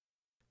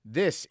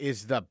This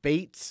is the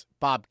Bates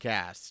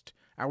Bobcast,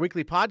 our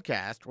weekly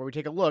podcast where we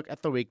take a look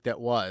at the week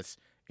that was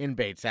in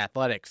Bates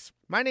athletics.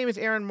 My name is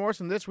Aaron Morse,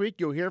 and this week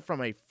you'll hear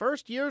from a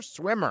first-year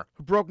swimmer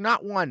who broke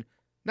not one,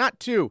 not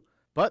two,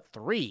 but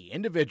three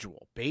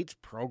individual Bates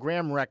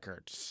program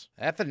records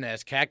at the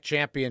NESCAC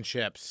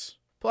Championships.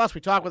 Plus,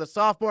 we talk with a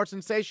sophomore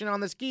sensation on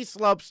the ski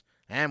slopes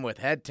and with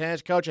head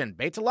tennis coach and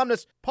Bates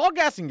alumnus Paul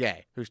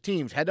Gastonguay, whose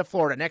teams head to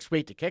Florida next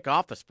week to kick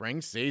off the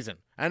spring season.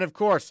 And of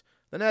course,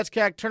 the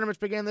NESCAC tournaments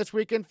began this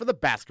weekend for the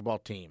basketball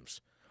teams.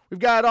 We've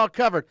got it all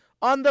covered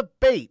on the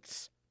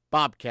Bates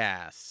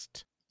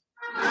Bobcast.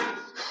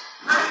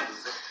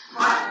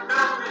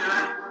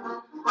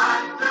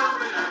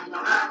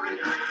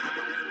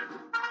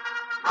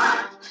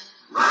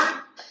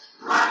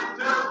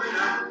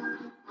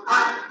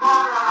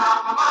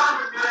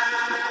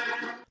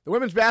 The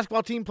women's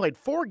basketball team played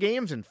 4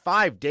 games in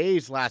 5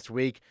 days last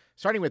week,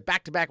 starting with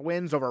back-to-back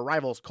wins over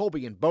rivals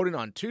Colby and Bowdoin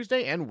on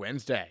Tuesday and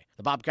Wednesday.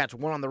 The Bobcats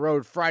won on the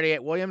road Friday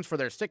at Williams for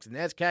their 6th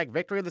NESCAC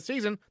victory of the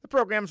season, the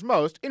program's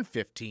most in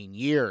 15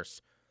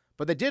 years.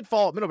 But they did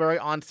fall at Middlebury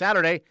on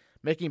Saturday,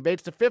 making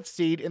Bates the 5th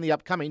seed in the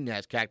upcoming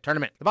NESCAC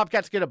tournament. The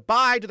Bobcats get a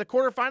bye to the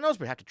quarterfinals,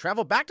 but have to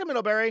travel back to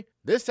Middlebury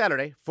this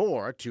Saturday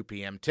for a 2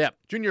 p.m. tip.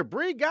 Junior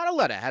Bri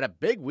Gadaleta had a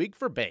big week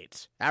for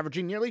Bates,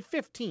 averaging nearly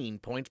 15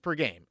 points per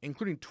game,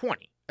 including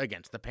 20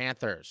 against the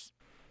Panthers.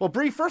 Well,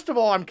 Bri, first of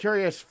all, I'm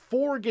curious,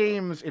 4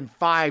 games in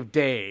 5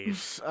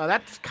 days.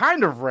 That's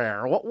kind of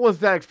rare. What was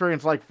that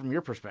experience like from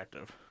your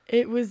perspective?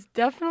 It was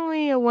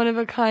definitely a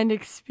one-of-a-kind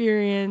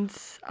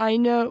experience. I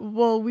know,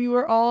 we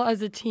were all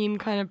as a team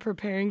kind of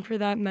preparing for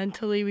that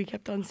mentally. We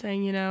kept on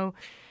saying,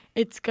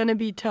 it's going to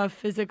be tough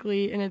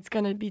physically and it's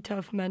going to be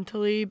tough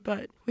mentally,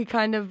 but we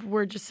kind of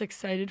were just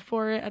excited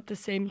for it at the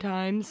same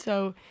time.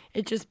 So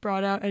it just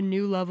brought out a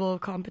new level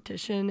of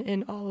competition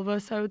in all of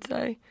us, I would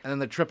say. And then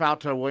the trip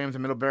out to Williams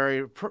and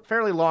Middlebury,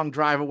 fairly long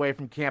drive away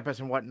from campus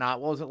and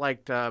whatnot. What was it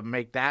like to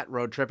make that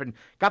road trip? And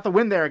got the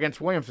win there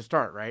against Williams to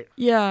start, right?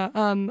 Yeah,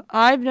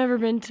 I've never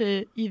been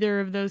to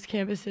either of those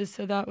campuses,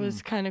 so that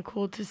was kind of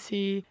cool to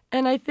see.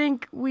 And I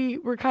think we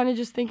were kind of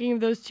just thinking of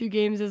those 2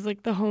 games as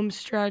like the home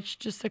stretch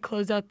just to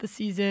close out the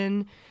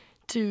season,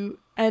 to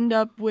end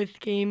up with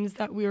games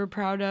that we were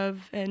proud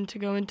of and to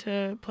go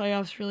into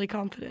playoffs really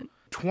confident.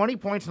 20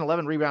 points and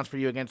 11 rebounds for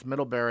you against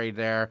Middlebury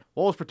there.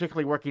 What was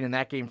particularly working in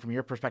that game from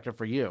your perspective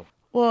for you?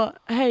 Well,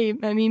 hey,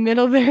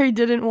 Middlebury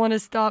didn't want to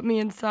stop me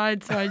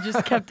inside, so I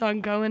just kept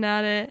on going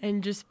at it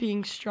and just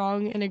being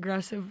strong and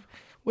aggressive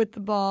with the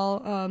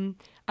ball.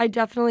 I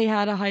definitely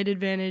had a height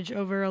advantage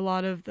over a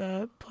lot of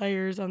the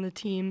players on the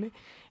team,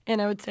 and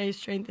I would say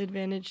strength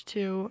advantage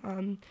too.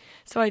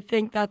 So I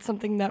think that's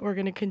something that we're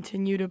going to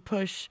continue to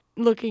push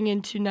looking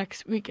into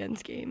next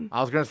weekend's game. I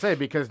was going to say,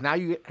 because now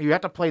you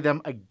have to play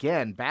them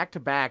again,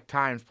 back-to-back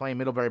times playing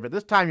Middlebury, but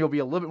this time you'll be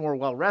a little bit more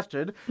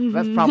well-rested. So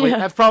that's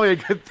probably a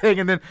good thing.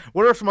 And then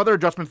what are some other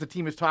adjustments the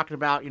team is talking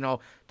about,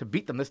 to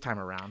beat them this time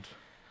around?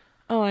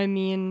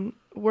 Oh,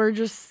 we're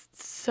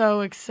just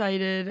so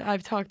excited.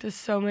 I've talked to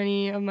so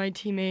many of my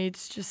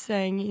teammates just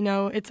saying,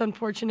 it's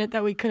unfortunate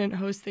that we couldn't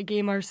host the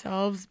game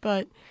ourselves,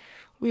 but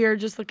we are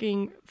just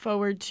looking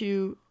forward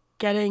to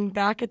getting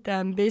back at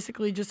them,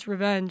 basically just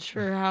revenge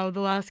for how the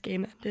last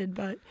game ended.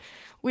 But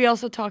we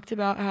also talked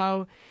about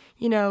how,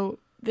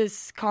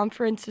 this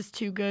conference is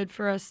too good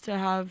for us to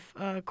have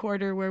a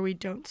quarter where we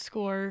don't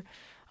score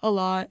a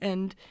lot,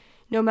 and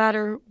no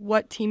matter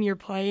what team you're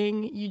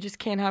playing, you just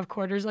can't have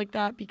quarters like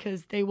that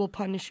because they will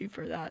punish you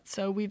for that.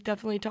 So we've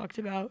definitely talked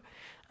about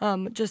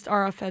just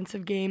our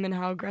offensive game and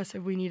how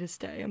aggressive we need to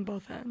stay on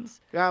both ends.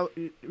 Yeah,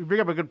 you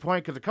bring up a good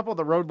point because a couple of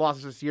the road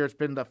losses this year, it's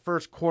been the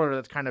first quarter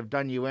that's kind of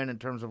done you in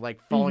terms of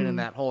falling in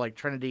that whole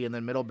Trinity and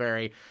then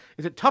Middlebury.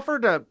 Is it tougher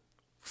to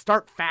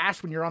start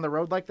fast when you're on the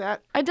road like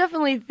that? I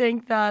definitely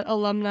think that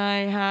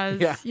alumni has,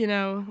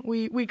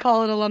 we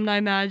call it alumni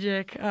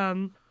magic,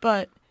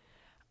 but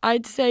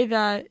I'd say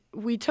that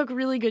we took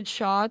really good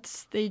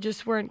shots. They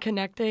just weren't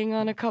connecting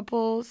on a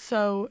couple.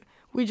 So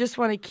we just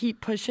want to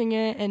keep pushing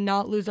it and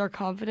not lose our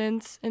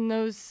confidence in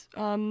those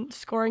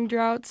scoring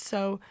droughts.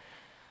 So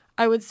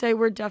I would say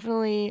we're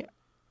definitely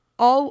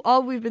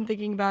all we've been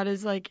thinking about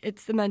is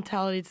it's the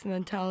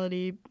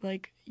mentality.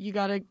 You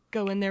got to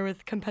go in there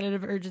with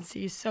competitive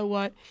urgency. So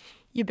what?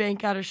 You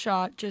bank out a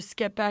shot. Just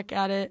get back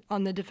at it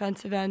on the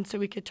defensive end so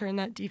we could turn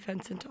that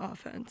defense into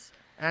offense.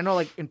 And I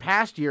know, in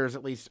past years,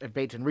 at least at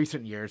Bates in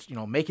recent years,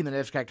 making the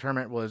NESCAC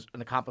tournament was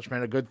an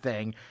accomplishment, a good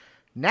thing.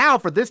 Now,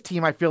 for this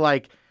team, I feel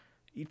like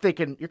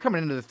you're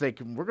coming into this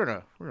thinking we're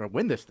gonna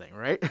win this thing,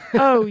 right?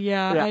 Oh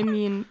yeah.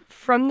 Yeah.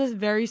 From the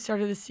very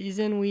start of the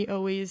season, we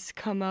always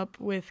come up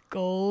with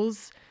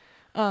goals,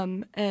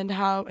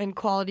 and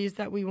qualities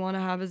that we want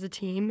to have as a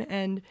team,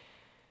 and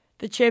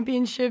the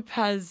championship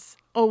has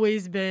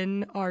always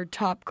been our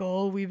top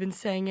goal. We've been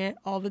saying it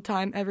all the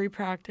time, every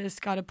practice.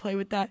 Got to play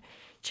with that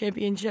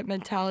championship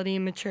mentality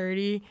and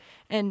maturity,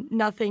 and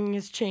nothing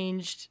has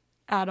changed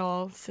at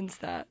all since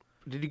that.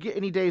 Did you get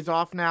any days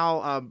off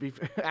now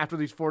after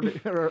these 4 days,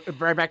 or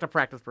right back to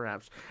practice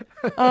perhaps?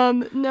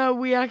 No,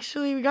 we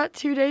got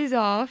 2 days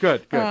off.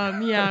 Good.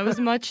 Yeah, it was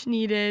much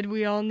needed.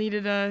 We all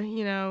needed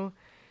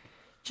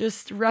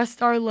just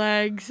rest our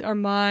legs, our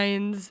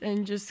minds,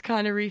 and just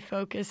kind of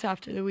refocus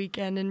after the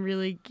weekend and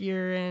really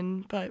gear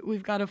in. But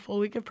we've got a full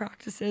week of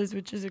practices,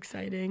 which is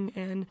exciting,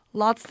 and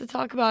lots to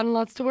talk about and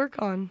lots to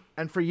work on.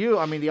 And for you,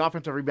 I mean, the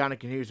offensive rebounding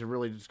continues to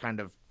really just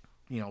kind of,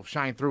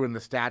 shine through in the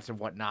stats and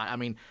whatnot. I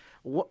mean,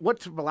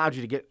 what's allowed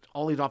you to get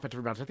all these offensive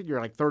rebounds? I think you're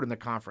like third in the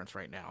conference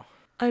right now.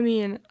 I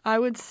mean, I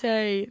would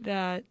say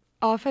that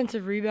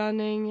offensive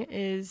rebounding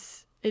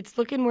it's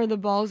looking where the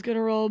ball's going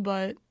to roll,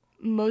 but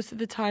most of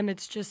the time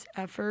it's just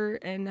effort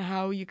and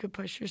how you could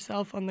push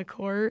yourself on the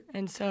court.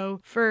 And so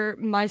for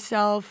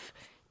myself,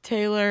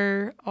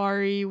 Taylor,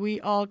 Ari, we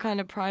all kind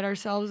of pride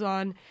ourselves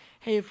on,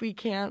 hey, if we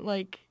can't,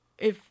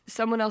 if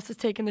someone else is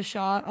taking the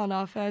shot on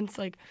offense,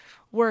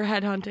 we're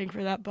headhunting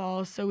for that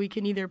ball so we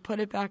can either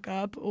put it back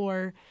up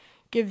or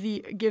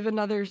give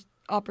another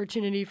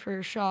opportunity for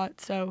a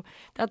shot. So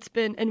that's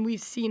been, and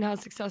we've seen how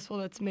successful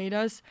that's made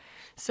us.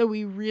 So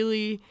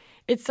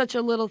it's such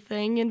a little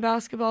thing in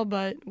basketball,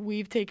 but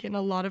we've taken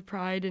a lot of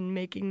pride in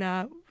making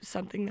that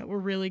something that we're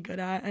really good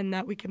at and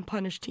that we can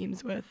punish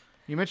teams with.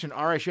 You mentioned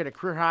Ari. She had a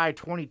career high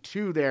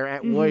 22 there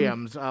at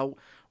Williams.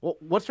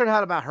 What stood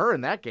out about her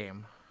in that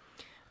game?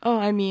 Oh,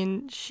 I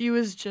mean, she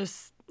was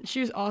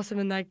awesome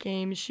in that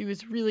game. She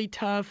was really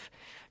tough,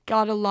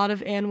 got a lot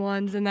of and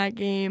ones in that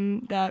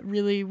game that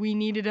really we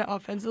needed it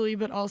offensively,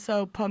 but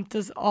also pumped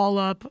us all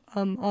up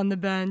on the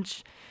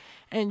bench.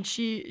 And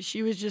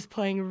she was just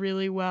playing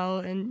really well,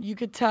 and you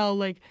could tell,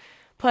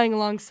 playing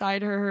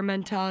alongside her, her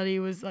mentality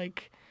was,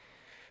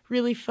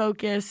 really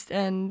focused,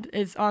 and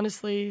it's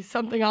honestly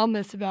something I'll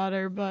miss about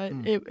her, but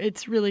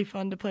it's really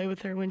fun to play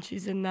with her when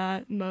she's in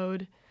that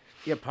mode.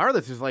 Yeah, part of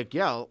this is,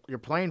 you're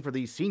playing for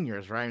these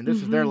seniors, right? And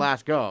this is their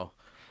last go.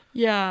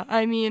 Yeah,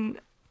 I mean,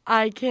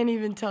 I can't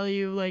even tell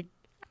you,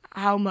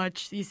 how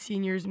much these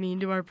seniors mean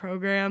to our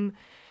program.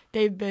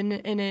 They've been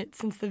in it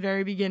since the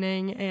very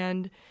beginning,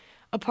 and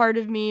a part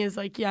of me is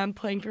I'm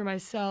playing for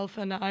myself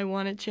and I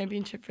want a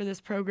championship for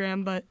this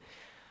program, but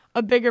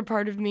a bigger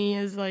part of me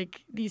is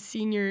these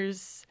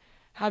seniors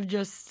have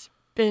just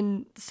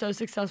been so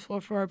successful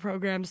for our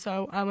program,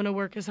 so I want to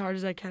work as hard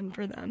as I can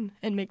for them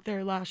and make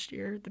their last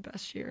year the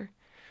best year.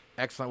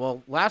 Excellent.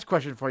 Well, last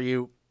question for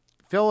you.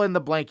 Fill in the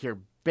blank here.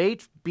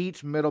 Bates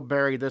beats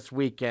Middlebury this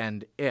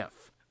weekend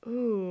if?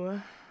 Ooh,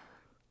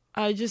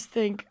 I just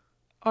think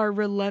our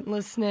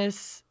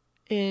relentlessness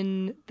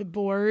in the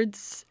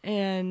boards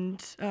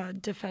and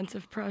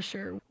defensive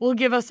pressure will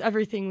give us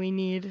everything we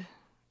need.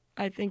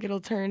 I think it'll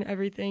turn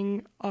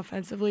everything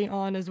offensively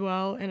on as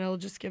well, and it'll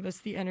just give us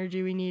the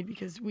energy we need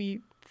because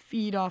we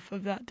feed off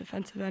of that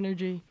defensive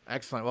energy.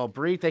 Excellent. Well,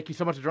 Bri, thank you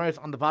so much for joining us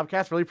on the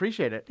Bobcast. Really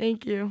appreciate it.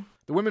 Thank you.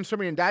 The women's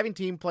swimming and diving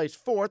team placed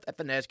fourth at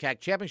the NESCAC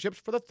Championships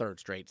for the third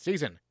straight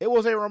season. It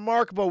was a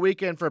remarkable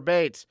weekend for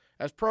Bates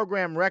as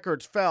program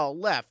records fell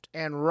left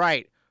and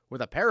right,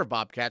 with a pair of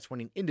Bobcats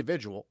winning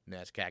individual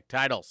NESCAC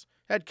titles.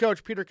 Head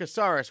coach Peter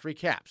Casares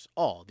recaps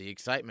all the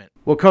excitement.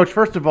 Well, Coach,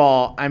 first of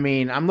all, I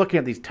mean, I'm looking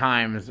at these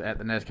times at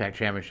the NESCAC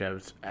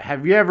Championships.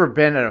 Have you ever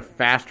been at a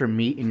faster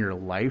meet in your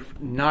life?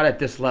 Not at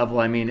this level.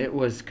 I mean, it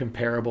was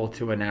comparable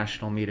to a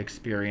national meet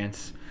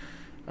experience.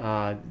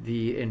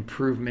 The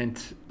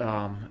improvement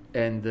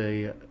in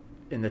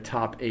the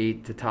top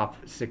 8 to top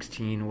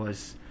 16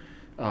 was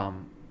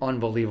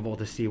unbelievable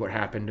to see what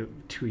happened,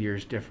 2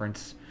 years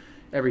difference.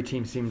 Every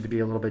team seemed to be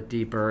a little bit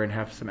deeper and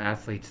have some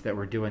athletes that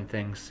were doing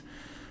things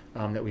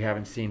that we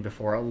haven't seen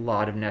before. A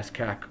lot of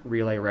NESCAC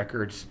relay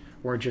records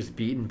weren't just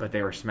beaten, but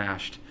they were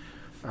smashed.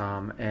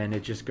 And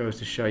it just goes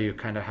to show you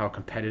kind of how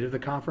competitive the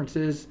conference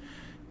is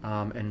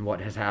and what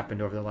has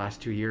happened over the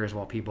last 2 years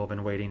while people have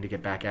been waiting to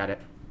get back at it.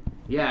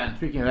 Yeah, and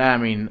speaking of that, I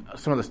mean,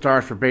 some of the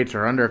stars for Bates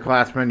are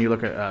underclassmen. You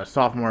look at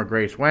sophomore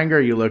Grace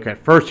Wenger. You look at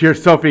first-year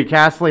Sophie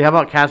Cassily. How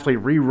about Cassily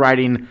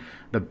rewriting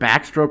the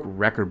backstroke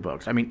record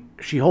books? I mean,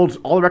 she holds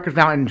all the records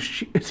now, and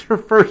it's her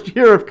first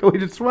year of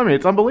collegiate swimming.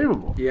 It's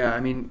unbelievable. Yeah, I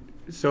mean,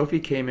 Sophie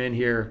came in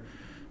here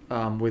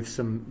with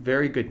some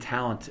very good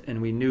talent,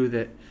 and we knew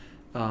that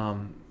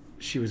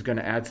she was going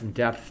to add some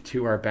depth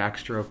to our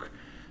backstroke.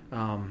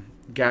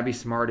 Gabby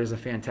Smart is a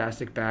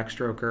fantastic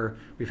backstroker.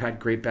 We've had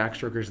great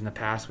backstrokers in the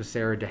past with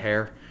Sarah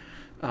DeHare.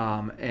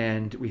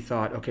 And we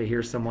thought, okay,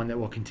 here's someone that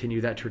will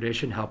continue that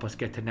tradition, help us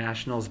get to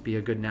nationals, be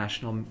a good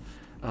national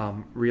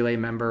relay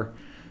member.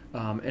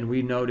 And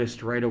we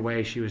noticed right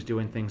away she was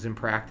doing things in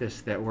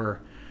practice that were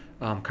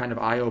kind of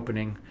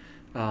eye-opening.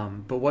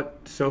 But what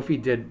Sophie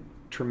did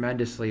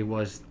tremendously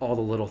was all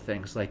the little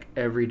things, like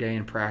every day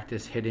in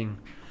practice, hitting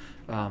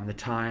the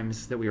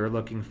times that we were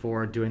looking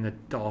for, doing the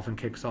dolphin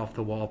kicks off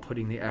the wall,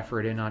 putting the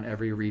effort in on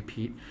every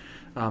repeat.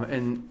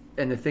 And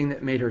the thing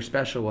that made her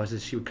special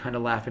is she would kind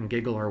of laugh and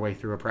giggle her way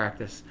through a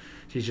practice.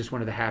 She's just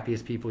one of the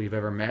happiest people you've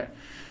ever met.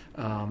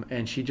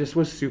 And she just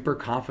was super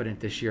confident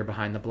this year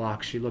behind the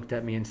blocks. She looked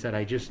at me and said,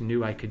 I just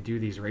knew I could do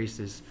these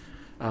races.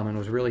 and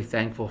was really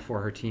thankful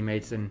for her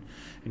teammates and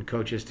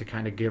coaches to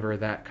kind of give her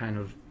that kind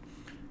of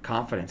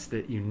confidence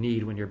that you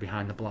need when you're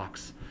behind the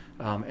blocks.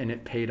 And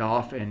it paid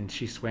off, and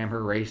she swam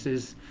her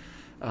races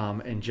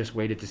and just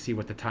waited to see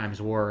what the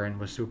times were and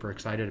was super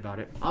excited about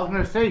it. I was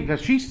going to say,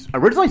 because she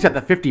originally set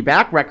the 50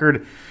 back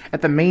record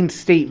at the main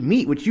state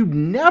meet, which you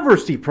never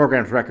see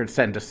programs records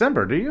set in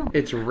December, do you?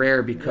 It's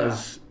rare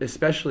because,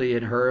 especially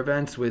in her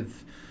events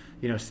with,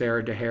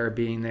 Sarah DeHare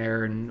being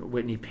there and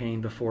Whitney Payne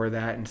before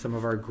that and some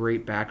of our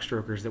great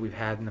backstrokers that we've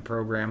had in the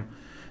program.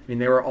 I mean,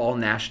 they were all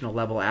national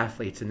level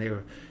athletes, and they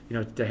were,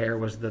 DeHare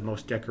was the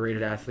most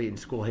decorated athlete in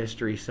school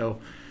history.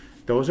 So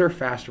those are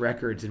fast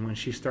records. And when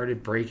she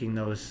started breaking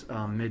those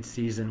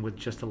mid-season with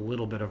just a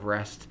little bit of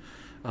rest,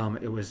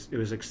 it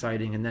was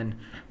exciting. And then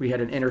we had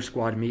an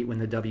inter-squad meet when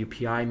the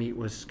WPI meet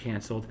was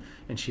canceled,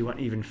 and she went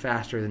even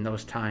faster than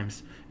those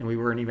times. And we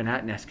weren't even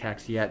at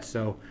NESCACs yet.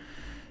 So,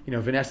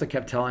 Vanessa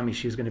kept telling me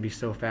she was going to be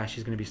so fast,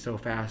 she's going to be so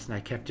fast. And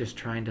I kept just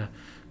trying to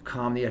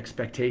calm the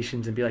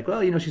expectations and be like,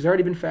 well, she's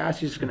already been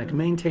fast. She's just going to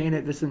maintain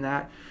it, this and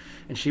that.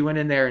 And she went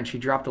in there and she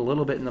dropped a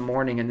little bit in the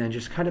morning and then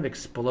just kind of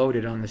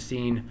exploded on the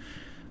scene,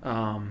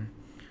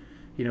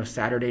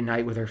 Saturday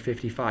night with her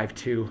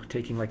 55.2,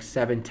 taking like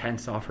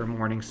 7/10 off her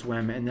morning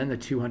swim. And then the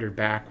 200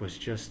 back was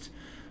just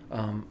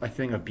a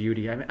thing of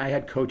beauty. I mean, I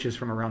had coaches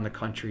from around the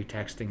country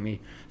texting me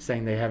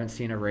saying they haven't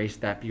seen a race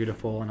that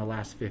beautiful in the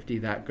last 50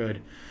 that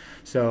good.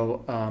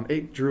 So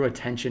it drew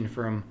attention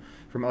from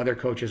other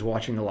coaches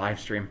watching the live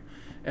stream.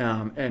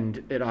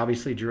 And it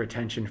obviously drew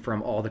attention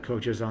from all the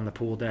coaches on the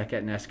pool deck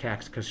at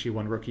NESCACs because she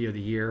won Rookie of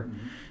the Year.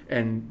 Mm-hmm.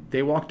 And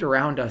they walked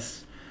around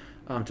us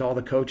to all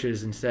the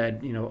coaches and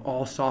said,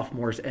 all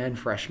sophomores and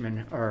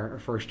freshmen or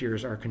first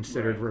years are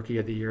considered Rookie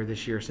of the Year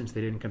this year since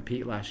they didn't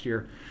compete last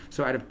year.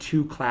 So out of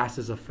two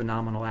classes of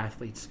phenomenal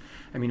athletes,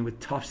 I mean, with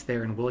Tufts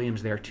there and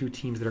Williams there, two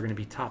teams that are going to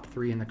be top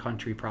 3 in the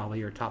country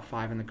probably, or top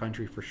 5 in the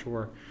country for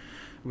sure.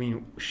 I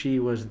mean, she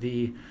was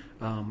the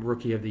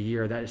Rookie of the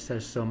Year. That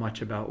says so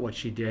much about what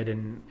she did.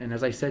 And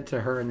as I said to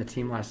her and the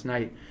team last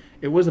night,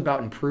 it was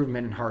about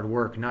improvement and hard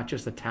work, not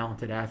just a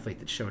talented athlete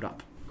that showed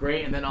up.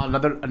 Great. And then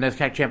another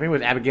NESCAC champion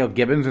was Abigail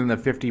Gibbons in the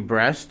 50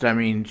 breast. I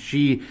mean,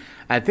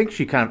 I think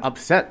she kind of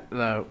upset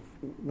the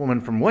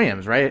woman from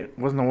Williams, right?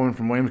 Wasn't the woman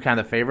from Williams kind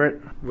of the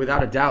favorite?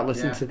 Without a doubt.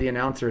 Listen to the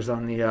announcers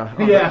on the on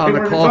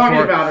the call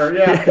for about her.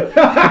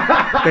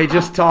 Yeah. They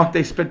just talked.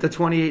 They spent the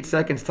 28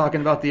 seconds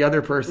talking about the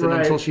other person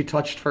until she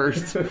touched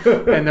first,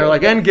 and they're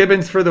like, "And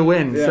Gibbons for the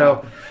win." Yeah.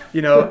 So,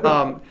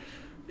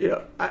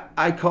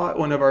 I caught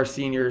one of our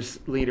seniors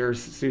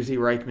leaders, Susie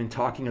Reichman,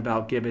 talking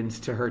about Gibbons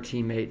to her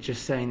teammate,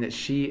 just saying that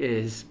she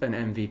is an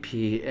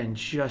MVP and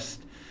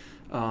just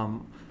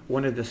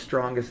one of the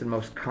strongest and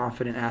most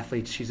confident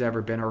athletes she's ever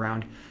been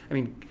around. I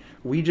mean,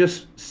 we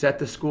just set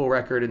the school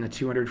record in the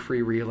 200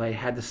 free relay,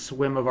 had the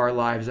swim of our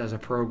lives as a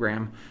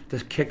program to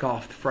kick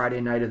off the Friday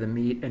night of the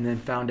meet, and then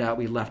found out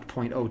we left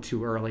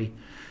 .02 early,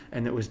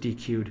 and it was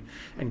DQ'd.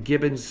 And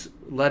Gibbons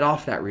led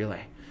off that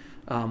relay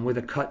with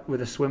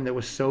a swim that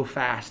was so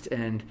fast,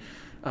 and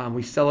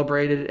we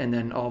celebrated, and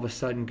then all of a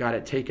sudden got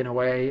it taken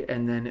away,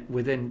 and then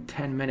within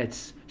 10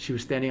 minutes she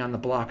was standing on the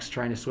blocks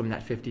trying to swim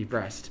that 50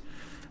 breast.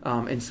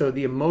 And so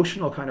the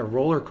emotional kind of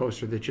roller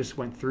coaster that just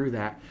went through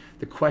that,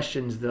 the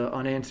questions, the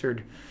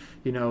unanswered,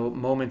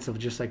 moments of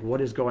just like,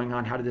 what is going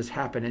on? How did this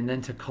happen? And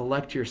then to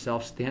collect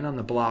yourself, stand on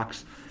the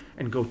blocks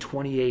and go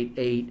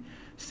 28.8,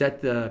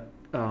 set the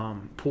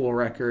pool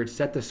record,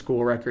 set the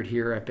school record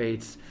here at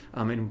Bates,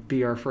 and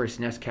be our first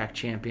NESCAC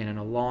champion in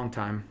a long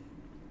time,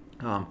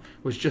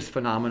 was just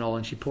phenomenal.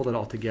 And she pulled it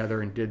all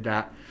together and did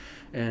that.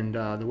 And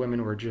the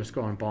women were just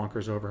going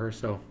bonkers over her.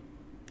 So,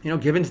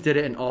 Gibbons did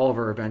it in all of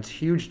her events.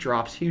 Huge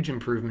drops, huge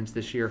improvements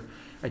this year.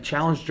 I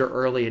challenged her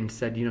early and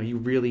said, you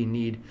really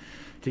need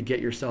to get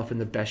yourself in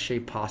the best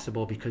shape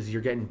possible because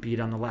you're getting beat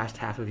on the last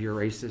half of your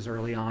races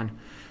early on.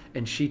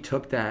 And she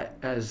took that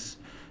as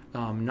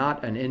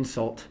not an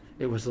insult.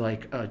 It was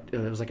like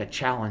a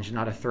challenge,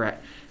 not a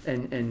threat.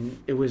 And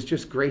it was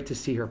just great to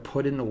see her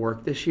put in the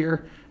work this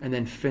year and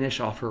then finish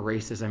off her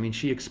races. I mean,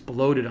 she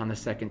exploded on the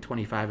second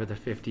 25 of the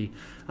 50.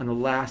 On the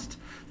last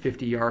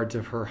 50 yards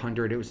of her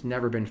 100, it was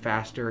never been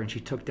faster, and she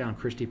took down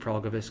Christy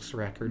Prolgovisk's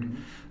record,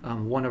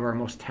 one of our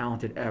most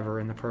talented ever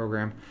in the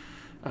program.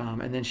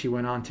 And then she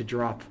went on to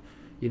drop,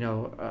 8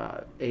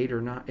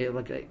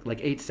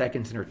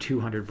 seconds in her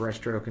 200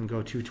 breaststroke and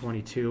go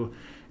 2:22.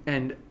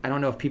 And I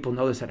don't know if people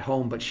know this at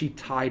home, but she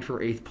tied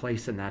for 8th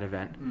place in that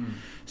event.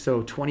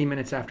 So 20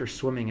 minutes after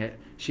swimming it,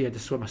 she had to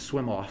swim a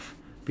swim-off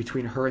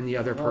between her and the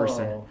other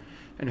person. Oh.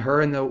 And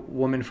her and the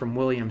woman from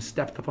Williams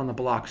stepped up on the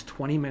blocks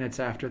 20 minutes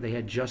after they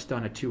had just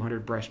done a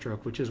 200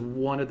 breaststroke, which is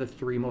one of the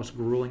 3 most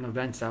grueling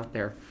events out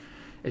there.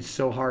 It's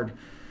so hard.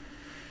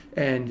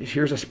 And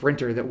here's a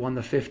sprinter that won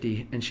the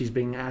 50, and she's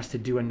being asked to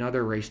do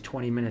another race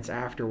 20 minutes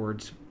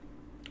afterwards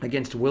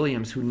against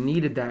Williams, who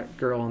needed that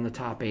girl in the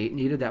top 8,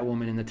 needed that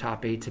woman in the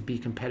top 8 to be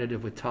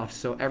competitive with Tufts.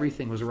 So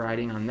everything was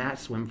riding on that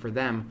swim for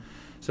them.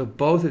 So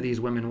both of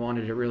these women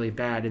wanted it really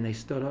bad, and they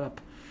stood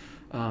up.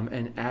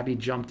 And Abby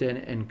jumped in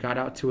and got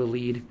out to a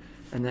lead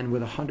And then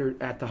with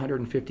 100 at the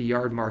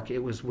 150-yard mark, it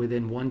was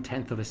within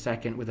 1/10 of a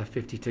second with a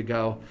 50 to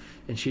go.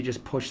 And she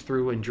just pushed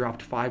through and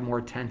dropped 5 more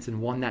tenths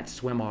and won that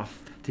swim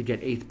off to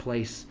get 8th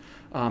place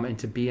and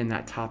to be in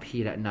that top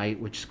heat at night,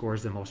 which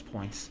scores the most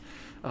points.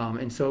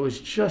 And so it was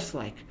just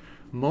like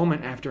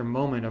moment after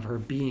moment of her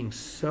being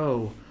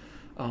so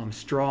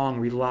strong,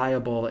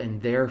 reliable,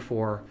 and there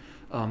for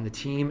the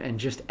team, and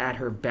just at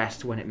her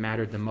best when it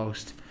mattered the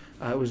most.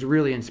 It was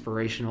really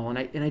inspirational,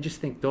 and I just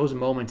think those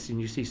moments, and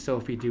you see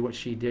Sophie do what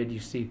she did, you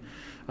see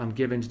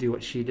Gibbons do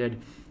what she did,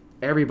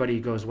 everybody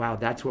goes, wow,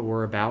 that's what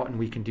we're about, and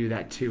we can do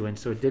that too. And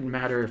so it didn't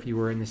matter if you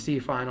were in the C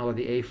final or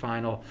the A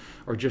final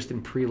or just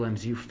in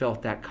prelims, you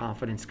felt that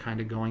confidence kind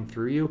of going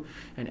through you,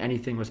 and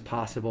anything was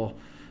possible,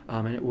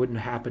 and it wouldn't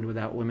have happened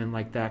without women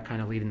like that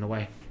kind of leading the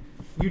way.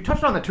 You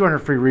touched on the 200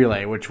 free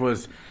relay, which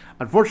was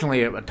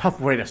unfortunately a tough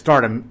way to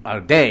start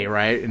a day,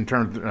 right, in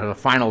terms of the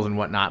finals and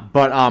whatnot.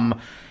 But,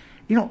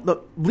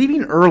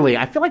 leaving early,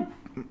 I feel like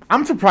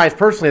I'm surprised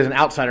personally as an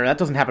outsider that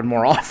doesn't happen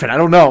more often. I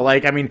don't know.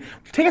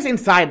 Take us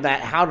inside that,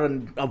 how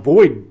to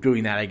avoid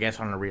doing that, I guess,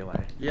 on a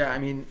relay. Yeah,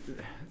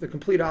 the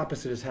complete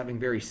opposite is having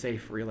very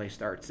safe relay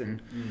starts.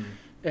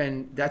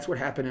 And that's what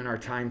happened in our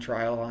time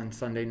trial on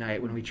Sunday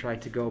night when we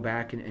tried to go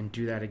back and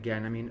do that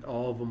again.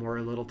 All of them were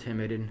a little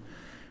timid, and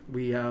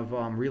we have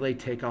relay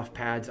takeoff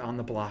pads on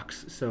the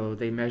blocks. So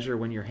they measure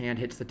when your hand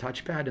hits the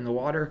touchpad in the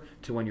water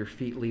to when your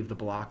feet leave the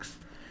blocks.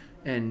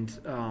 And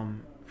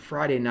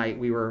Friday night,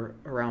 we were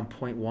around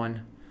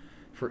 0.1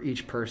 for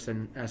each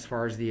person as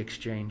far as the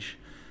exchange,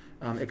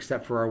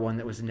 except for our one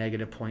that was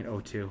negative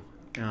 0.02.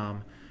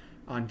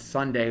 On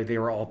Sunday, they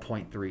were all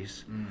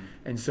 0.3s.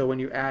 And so when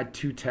you add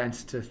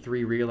 0.2 to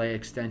 3 relay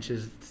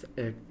exchanges,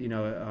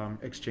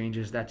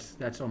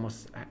 that's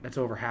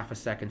over half a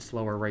second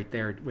slower right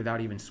there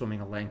without even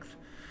swimming a length.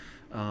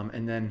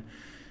 And then,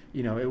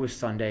 it was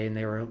Sunday, and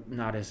they were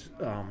not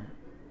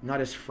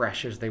as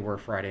fresh as they were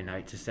Friday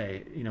night, to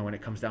say, when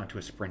it comes down to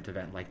a sprint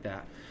event like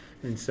that.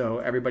 And so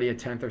everybody a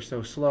tenth or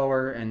so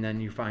slower, and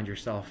then you find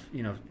yourself,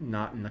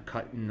 not in the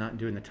cut and not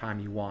doing the time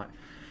you want.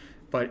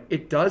 But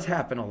it does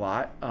happen a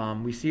lot.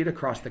 We see it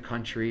across the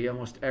country.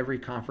 Almost every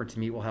conference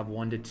meet will have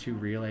 1 to 2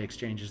 relay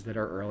exchanges that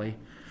are early.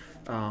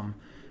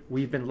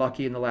 We've been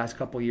lucky in the last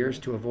couple years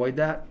to avoid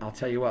that. I'll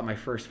tell you what, my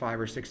first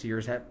 5 or 6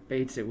 years at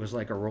Bates, it was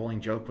like a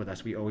rolling joke with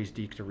us. We always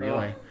deked a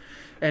relay. Oh.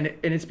 And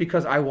it's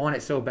because I want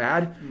it so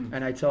bad.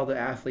 And I tell the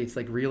athletes,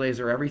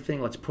 relays are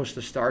everything. Let's push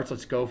the starts.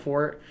 Let's go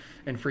for it.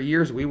 And for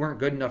years, we weren't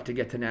good enough to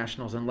get to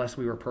nationals unless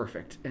we were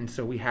perfect. And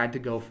so we had to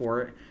go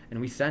for it, and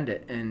we send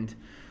it. And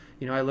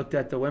I looked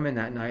at the women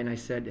that night and I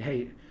said,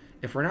 hey,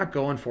 if we're not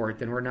going for it,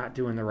 then we're not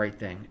doing the right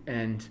thing.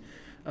 And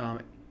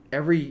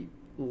every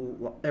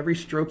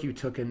stroke you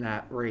took in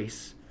that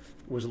race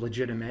was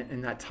legitimate,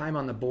 and that time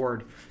on the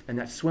board and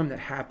that swim that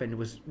happened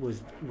was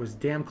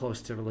damn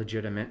close to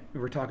legitimate.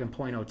 We're talking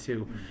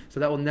 0.02. So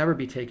that will never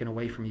be taken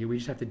away from you. We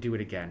just have to do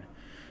it again.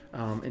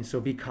 And so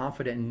be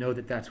confident and know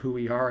that that's who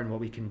we are and what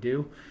we can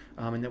do,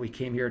 and that we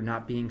came here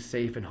not being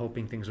safe and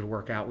hoping things would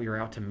work out. We were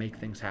out to make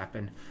things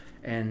happen.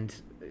 And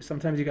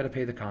sometimes you got to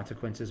pay the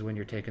consequences when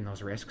you're taking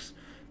those risks,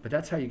 but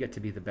that's how you get to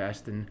be the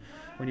best. And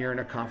when you're in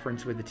a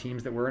conference with the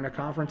teams that we're in a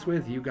conference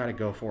with, you got to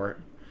go for it.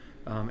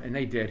 And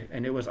they did,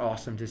 and it was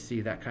awesome to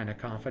see that kind of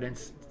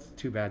confidence. It's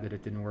too bad that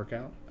it didn't work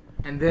out.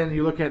 And then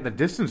you look at the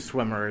distance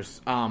swimmers.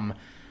 For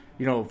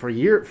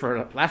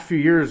the last few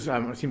years,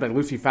 it seems like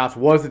Lucy Faust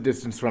was the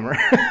distance swimmer,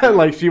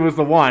 she was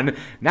the one.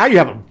 Now you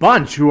have a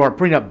bunch who are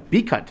putting up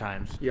B-cut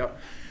times. Yep.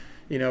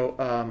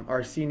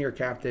 Our senior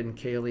captain,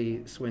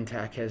 Kaylee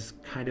Swintak, has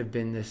kind of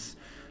been this,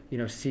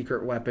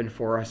 secret weapon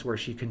for us, where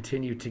she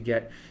continued to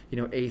get,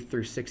 8th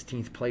through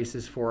 16th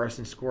places for us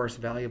and score us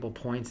valuable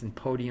points and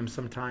podiums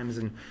sometimes,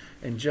 and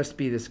just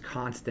be this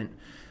constant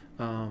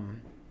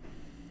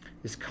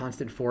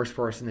force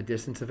for us in the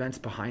distance events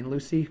behind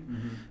Lucy.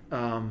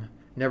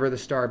 Never the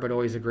star, but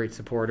always a great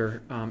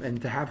supporter.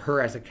 And to have her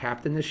as a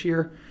captain this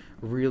year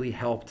really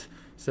helped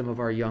some of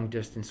our young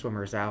distance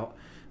swimmers out.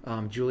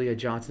 Julia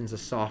Johnson's a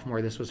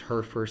sophomore. This was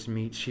her first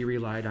meet. She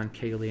relied on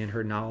Kaylee and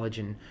her knowledge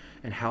and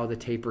how the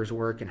tapers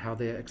work and how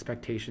the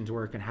expectations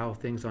work and how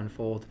things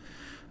unfold.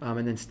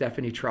 And then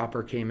Stephanie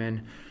Tropper came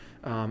in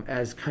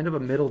as kind of a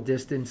middle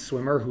distance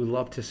swimmer who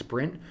loved to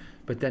sprint,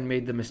 but then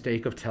made the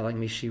mistake of telling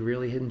me she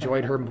really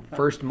enjoyed her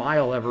first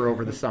mile ever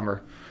over the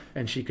summer,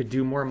 and she could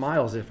do more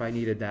miles if I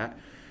needed that.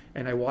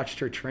 And I watched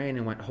her train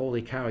and went,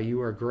 holy cow,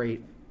 you are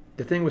great.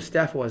 The thing with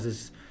Steph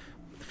is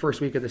the first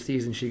week of the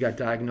season, she got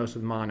diagnosed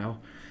with mono,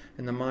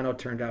 and the mono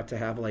turned out to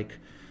have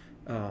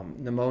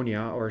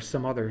pneumonia or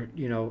some other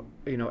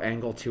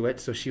angle to it,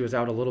 so she was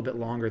out a little bit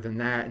longer than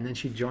that. And then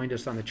she joined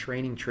us on the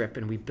training trip,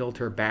 and we built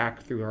her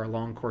back through our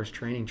long course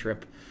training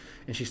trip,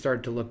 and she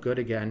started to look good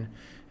again.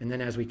 And then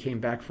as we came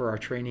back for our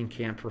training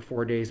camp for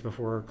 4 days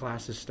before her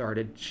classes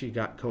started, she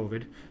got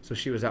COVID, so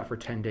she was out for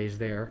 10 days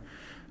there.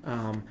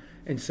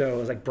 And so it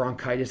was like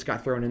bronchitis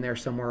got thrown in there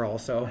somewhere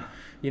also,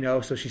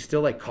 so she's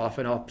still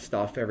coughing up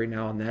stuff every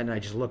now and then. And I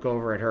just look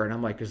over at her and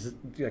I'm like,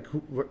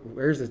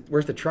 where's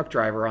the truck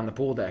driver on the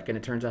pool deck? And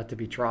it turns out to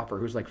be Tropper,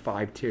 who's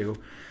 5'2".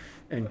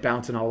 and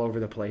bouncing all over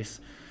the place.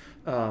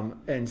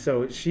 And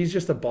so she's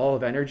just a ball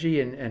of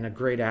energy and a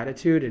great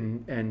attitude,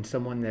 and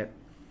someone that,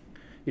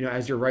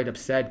 as your write-up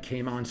said,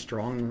 came on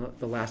strong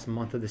the last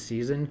month of the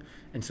season.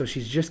 And so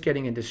she's just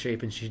getting into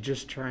shape, and she's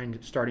just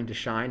starting to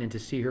shine. And to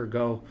see her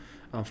go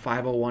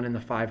 5:01 in the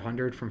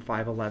 500 from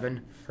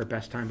 5:11, her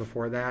best time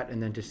before that,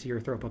 and then to see her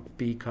throw up a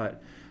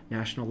B-cut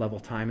national level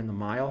time in the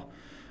mile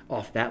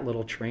off that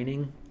little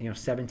training,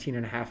 17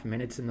 and a half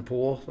minutes in the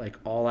pool, like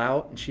all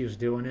out, and she was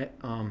doing it.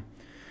 And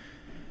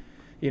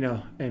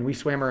we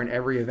swam her in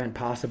every event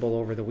possible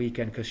over the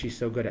weekend because she's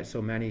so good at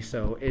so many.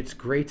 So it's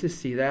great to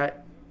see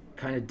that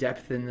kind of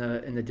depth in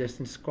the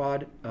distance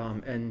squad,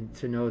 and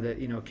to know that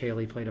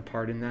Kaylee played a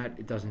part in that.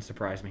 It doesn't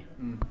surprise me.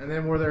 And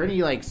then were there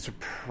any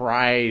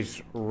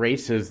surprise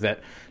races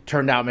that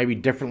turned out maybe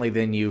differently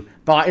than you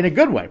thought, in a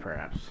good way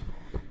perhaps?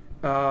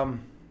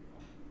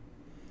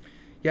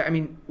 Yeah,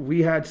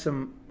 we had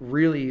some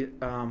really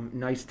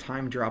nice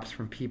time drops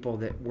from people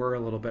that were a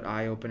little bit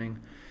eye-opening.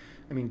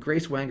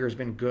 Grace Wenger has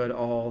been good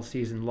all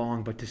season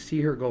long, but to see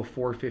her go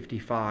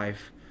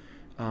 4:55,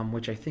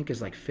 which I think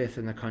is 5th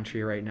in the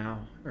country right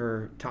now,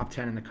 or top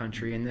 10 in the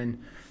country, and then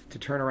to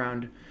turn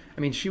around,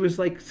 she was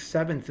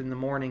 7th in the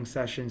morning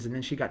sessions, and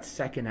then she got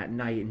 2nd at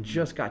night and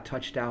just got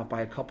touched out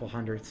by a couple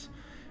hundredths.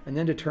 And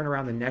then to turn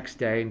around the next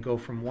day and go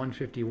from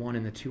 151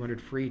 in the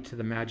 200 free to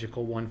the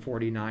magical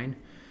 149.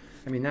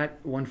 That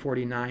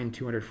 149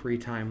 200 free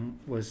time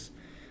was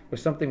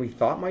something we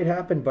thought might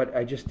happen, but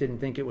I just didn't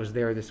think it was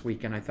there this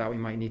weekend. I thought we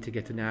might need to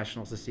get to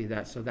nationals to see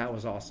that, so that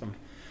was awesome.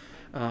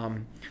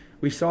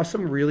 We saw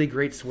some really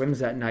great swims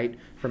that night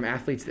from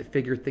athletes that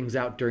figured things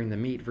out during the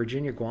meet.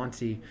 Virginia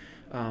Guanci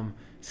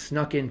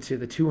snuck into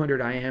the 200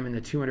 IM and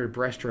the 200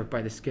 breaststroke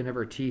by the skin of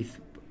her teeth,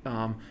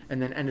 and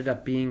then ended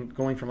up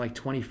going from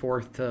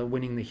 24th to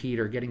winning the heat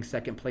or getting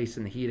second place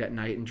in the heat at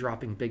night and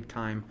dropping big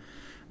time.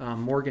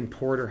 Morgan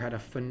Porter had a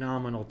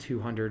phenomenal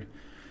 200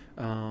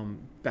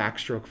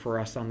 backstroke for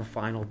us on the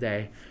final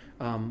day,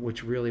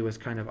 which really was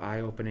kind of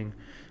eye-opening.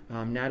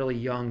 Natalie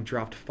Young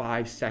dropped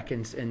 5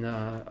 seconds in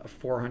the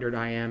 400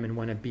 IM and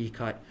won a B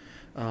cut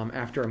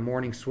after a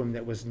morning swim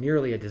that was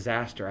nearly a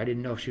disaster. I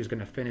didn't know if she was going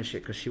to finish it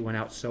because she went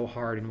out so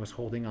hard and was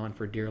holding on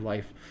for dear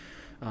life.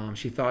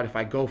 She thought, if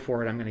I go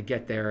for it, I'm going to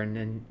get there. And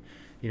then,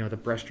 the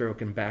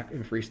breaststroke and back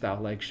and freestyle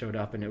leg showed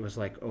up, and it was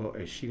oh,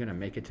 is she going to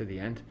make it to the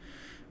end?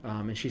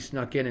 And she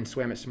snuck in and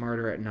swam it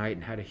smarter at night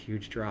and had a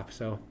huge drop.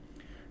 So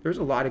there's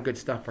a lot of good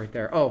stuff right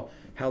there. Oh,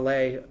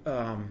 Halle,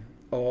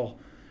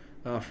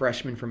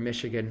 freshman from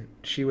Michigan,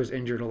 she was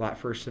injured a lot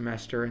first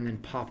semester and then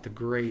popped a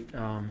great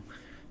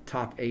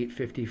top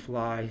 850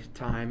 fly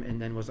time,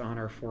 and then was on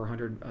our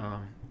 400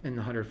 in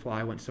the 100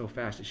 fly. Went so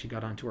fast that she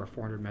got onto our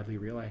 400 medley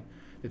relay.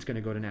 It's going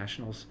to go to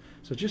nationals.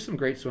 So just some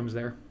great swims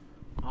there.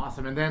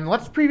 Awesome. And then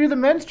let's preview the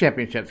men's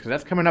championships, because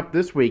that's coming up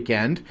this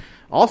weekend,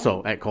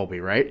 also at Colby,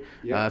 right?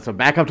 Yep. So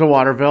back up to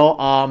Waterville.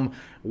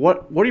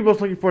 What are you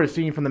both looking forward to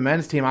seeing from the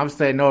men's team?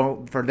 Obviously, I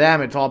know for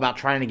them it's all about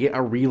trying to get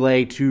a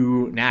relay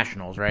to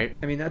nationals, right?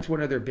 That's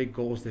one of their big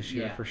goals this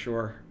year, for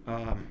sure.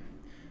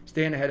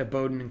 Staying ahead of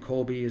Bowdoin and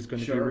Colby is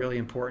going to be really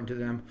important to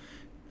them.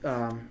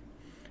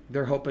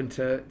 They're hoping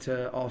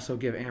to also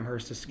give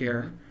Amherst a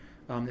scare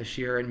this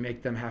year and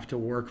make them have to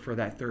work for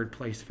that third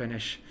place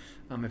finish.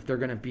 If they're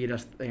going to beat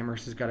us,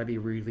 Amherst has got to be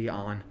really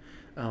on,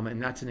 and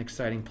that's an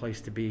exciting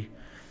place to be.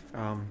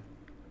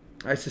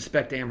 I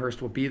suspect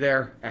Amherst will be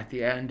there at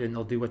the end, and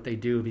they'll do what they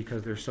do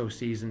because they're so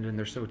seasoned and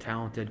they're so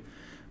talented.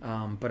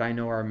 But I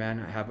know our men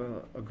have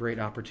a great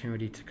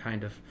opportunity to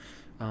kind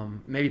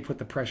of maybe put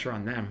the pressure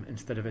on them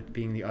instead of it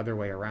being the other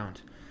way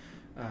around.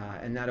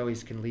 And that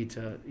always can lead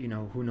to,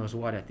 who knows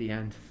what at the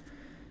end.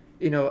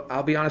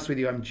 I'll be honest with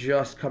you, I'm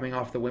just coming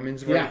off the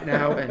women's right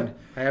now, and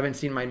I haven't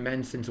seen my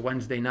men since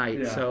Wednesday night.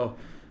 Yeah. So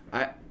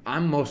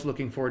I'm most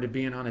looking forward to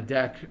being on a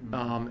deck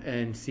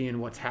and seeing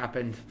what's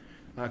happened.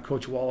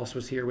 Coach Wallace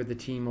was here with the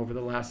team over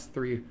the last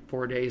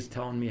 3-4 days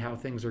telling me how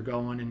things are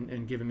going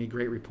and giving me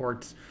great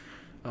reports.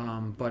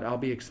 But I'll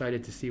be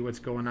excited to see what's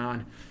going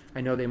on. I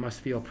know they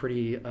must feel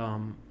pretty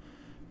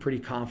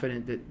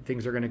confident that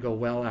things are going to go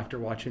well after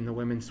watching the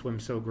women swim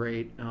so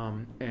great.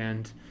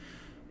 And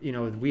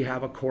we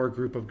have a core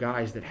group of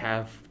guys that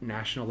have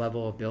national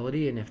level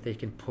ability, and if they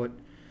can put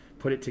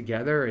it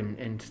together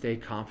and stay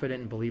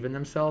confident and believe in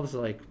themselves,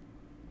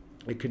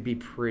 it could be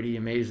pretty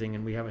amazing.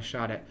 And we have a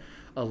shot at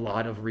a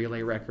lot of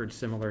relay records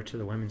similar to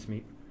the women's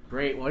meet.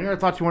 Great. Well, any other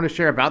thoughts you want to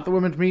share about the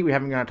women's meet we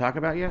haven't got to talk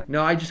about yet?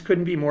 No, I just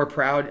couldn't be more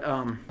proud.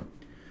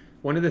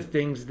 One of the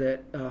things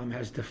that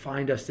has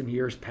defined us in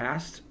years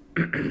past,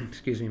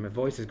 excuse me, my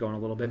voice is going a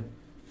little bit,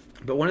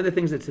 but one of the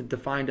things that's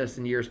defined us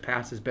in years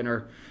past has been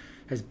our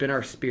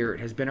spirit,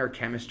 has been our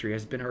chemistry,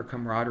 has been our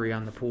camaraderie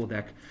on the pool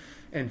deck.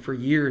 And for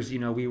years,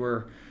 we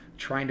were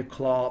trying to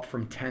claw up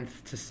from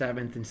 10th to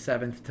 7th and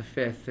 7th to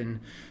 5th,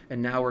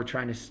 and now we're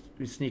trying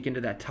to sneak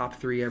into that top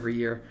 3 every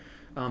year.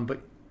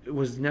 But it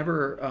was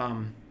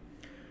never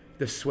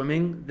the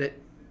swimming that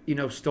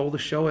stole the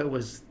show. It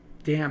was,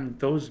 damn,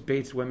 those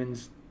Bates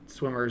women's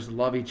swimmers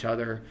love each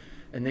other,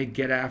 and they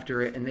get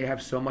after it, and they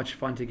have so much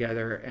fun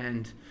together.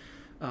 And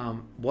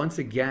once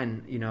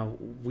again,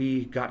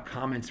 we got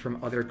comments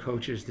from other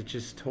coaches that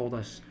just told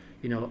us,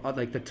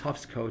 like the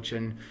Tufts coach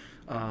and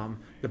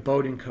the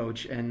Bowdoin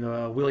coach and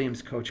the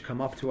Williams coach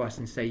come up to us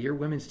and say, your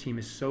women's team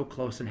is so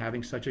close and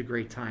having such a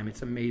great time.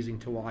 It's amazing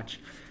to watch.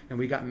 And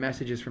we got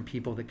messages from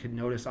people that could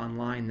notice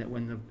online that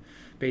when the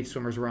Bates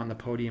swimmers were on the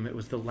podium, it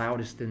was the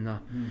loudest in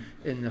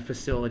the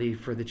facility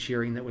for the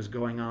cheering that was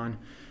going on.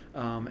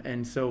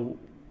 And so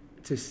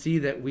to see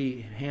that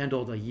we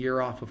handled a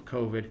year off of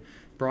COVID,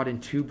 brought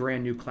in 2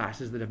 brand new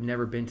classes that have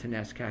never been to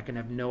NESCAC and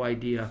have no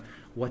idea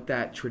what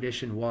that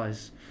tradition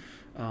was,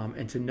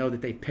 and to know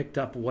that they picked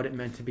up what it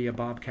meant to be a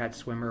Bobcat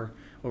swimmer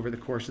over the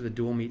course of the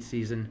dual meet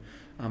season,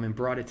 and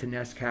brought it to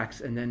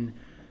NESCACs, and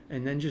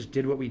then just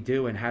did what we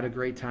do and had a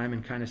great time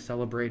and kind of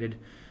celebrated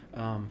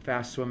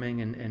fast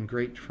swimming and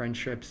great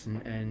friendships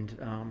and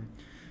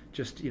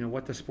just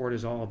what the sport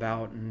is all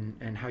about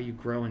and how you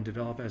grow and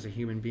develop as a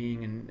human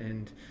being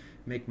and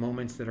make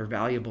moments that are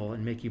valuable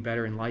and make you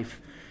better in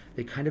life.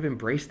 They kind of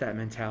embrace that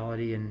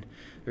mentality, and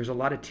there's a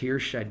lot of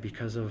tears shed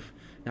because of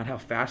not how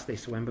fast they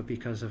swim, but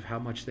because of how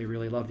much they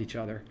really loved each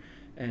other.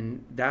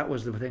 And that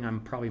was the thing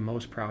I'm probably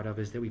most proud of,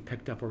 is that we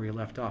picked up where we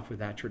left off with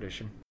that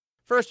tradition.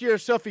 First year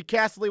Sophie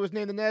Cassily was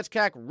named the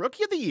NESCAC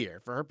Rookie of the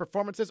Year for her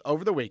performances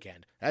over the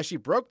weekend, as she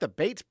broke the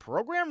Bates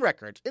program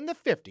records in the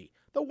 50,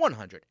 the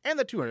 100, and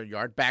the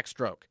 200-yard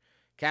backstroke.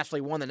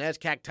 Cassily won the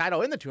NESCAC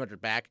title in the 200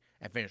 back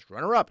and finished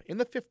runner-up in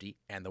the 50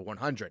 and the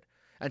 100.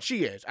 And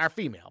she is our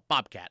female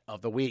Bobcat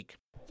of the week.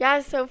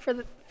 Yeah, so for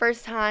the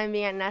first time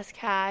being at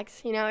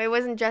NESCACs, it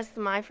wasn't just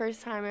my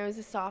first time. It was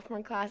the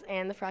sophomore class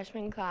and the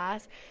freshman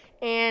class.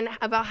 And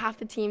about half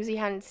the teams we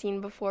hadn't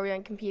seen before. We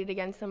hadn't competed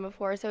against them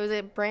before. So it was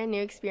a brand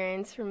new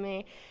experience for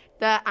me.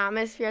 The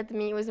atmosphere at the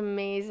meet was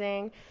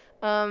amazing.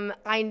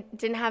 I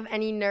didn't have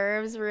any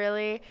nerves,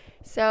 really.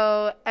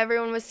 So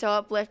everyone was so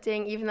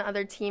uplifting. Even the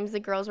other teams, the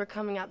girls were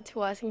coming up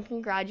to us and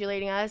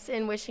congratulating us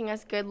and wishing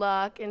us good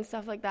luck and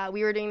stuff like that.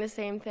 We were doing the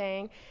same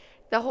thing.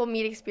 The whole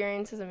meet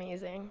experience was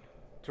amazing.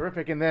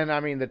 Terrific. And then,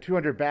 the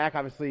 200 back,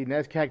 obviously,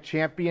 NESCAC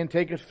champion.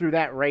 Take us through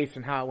that race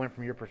and how it went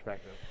from your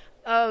perspective.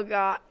 Oh,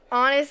 God.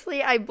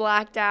 Honestly, I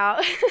blacked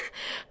out.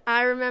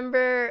 I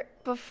remember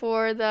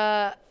before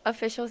the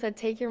official said,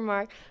 take your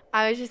mark,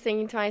 I was just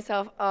thinking to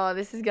myself, oh,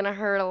 this is going to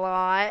hurt a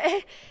lot.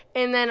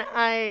 And then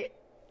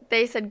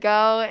they said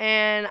go,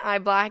 and I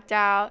blacked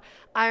out.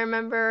 I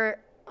remember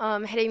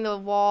hitting the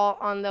wall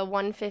on the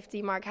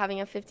 150 mark,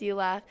 having a 50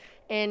 left,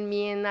 and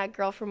me and that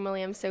girl from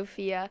Williams,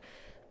 Sophia,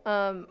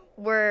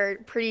 were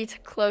pretty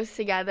close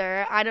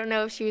together. I don't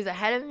know if she was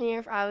ahead of me or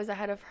if I was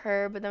ahead of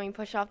her, but then we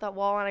pushed off that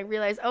wall and I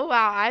realized, oh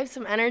wow, I have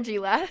some energy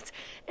left,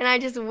 and I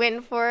just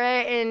went for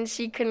it and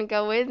she couldn't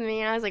go with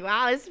me, and I was like,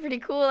 wow, this is pretty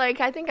cool. Like,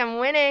 I think I'm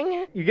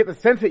winning. You get the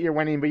sense that you're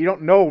winning, but you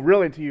don't know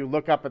really until you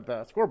look up at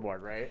the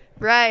scoreboard, right?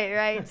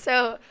 Right.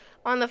 So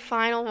on the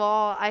final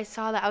wall, I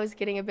saw that I was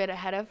getting a bit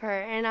ahead of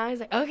her, and I was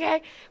like,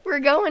 okay, we're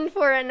going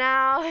for it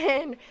now.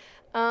 And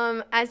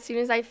as soon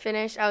as I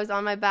finished, I was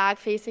on my back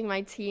facing my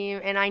team,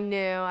 and I knew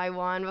I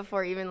won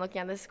before even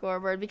looking at the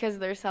scoreboard because of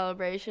their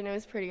celebration. It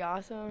was pretty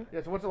awesome.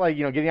 Yeah, so what's it like,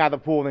 getting out of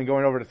the pool and then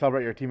going over to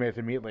celebrate your teammates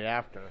immediately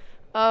after?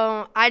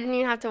 Oh, I didn't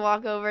even have to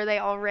walk over. They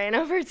all ran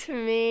over to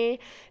me.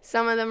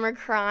 Some of them were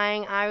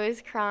crying. I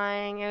was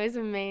crying. It was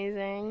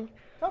amazing.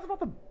 Tell us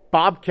about the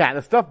Bobcat,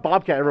 the stuffed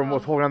Bobcat everyone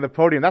was holding on the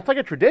podium. That's like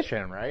a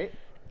tradition, right?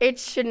 It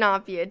should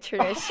not be a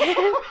tradition.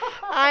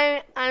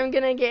 I'm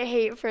going to get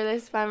hate for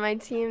this by my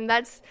team.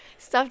 That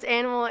stuffed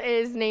animal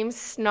is named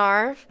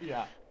Snarf.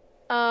 Yeah.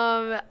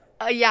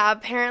 Yeah,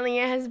 apparently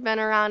it has been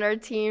around our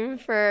team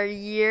for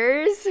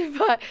years,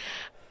 but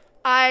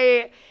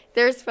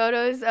there's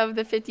photos of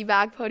the 50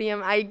 back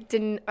podium.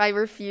 I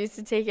refused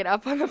to take it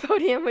up on the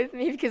podium with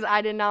me because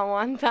I did not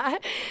want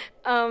that.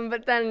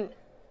 But then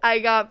I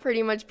got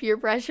pretty much peer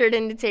pressured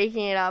into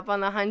taking it up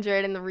on the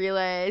 100 and the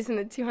relays and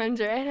the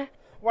 200.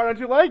 Why don't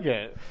you like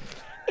it?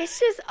 It's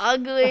just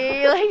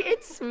ugly. Like,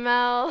 it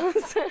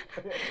smells.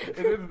 It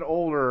is an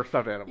older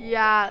stuffed animal.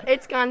 Yeah,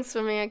 it's gone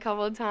swimming a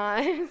couple of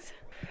times.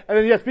 And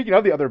then, speaking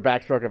of the other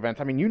backstroke events,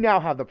 you now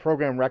have the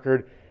program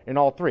record in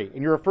all 3,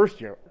 and you're a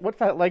first year. What's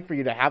that like for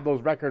you to have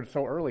those records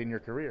so early in your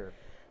career?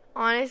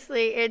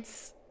 Honestly,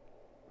 it's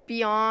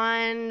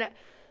beyond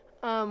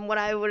what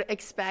I would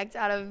expect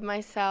out of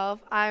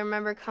myself. I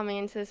remember coming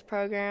into this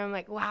program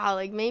like, wow,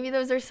 like maybe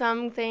those are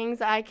some things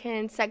that I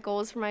can set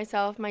goals for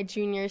myself my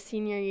junior,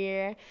 senior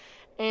year.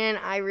 And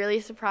I really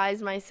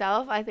surprised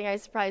myself. I think I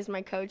surprised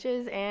my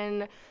coaches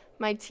and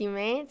my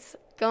teammates.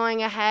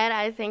 Going ahead,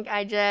 I think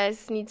I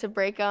just need to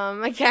break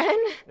them again.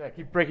 Yeah,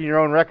 keep breaking your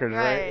own records,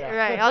 right? Yeah.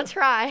 Right. I'll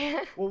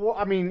try.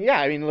 Well,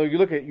 you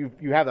look at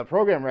you have the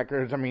program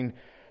records.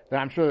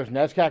 I'm sure there's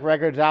NESCAC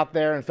records out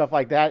there and stuff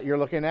like that you're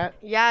looking at?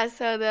 Yeah,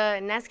 so the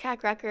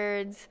NESCAC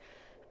records,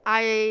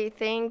 I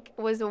think,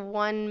 was a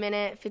 1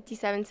 minute,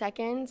 57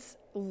 seconds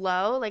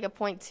low, like a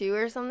 0.2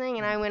 or something,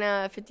 and I went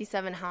a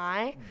 57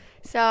 high.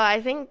 So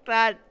I think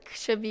that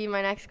should be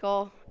my next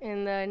goal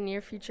in the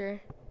near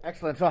future.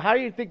 Excellent. So how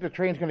do you think the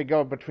train's going to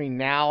go between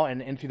now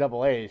and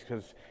NCAAs?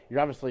 Because you're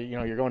obviously,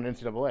 you're going to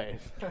NCAAs.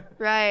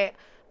 Right.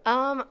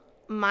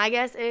 My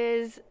guess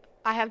is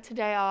I have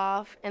today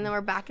off, and then we're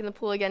back in the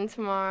pool again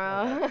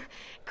tomorrow. Okay.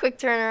 Quick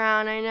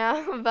turnaround, I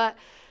know, but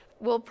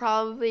we'll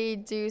probably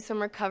do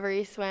some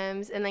recovery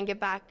swims and then get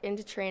back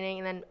into training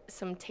and then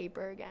some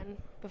taper again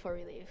before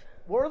we leave.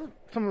 What are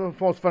some of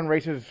the most fun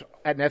races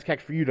at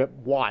NESCAC for you to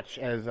watch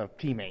as a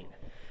teammate?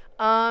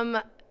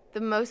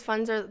 The most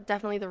funs are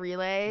definitely the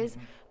relays,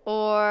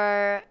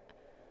 or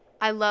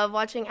I love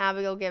watching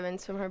Abigail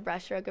Gibbons from her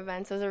breaststroke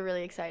events. Those are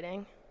really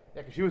exciting.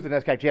 Yeah, because she was the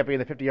NESCAC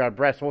champion in the 50-yard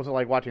breast. What was it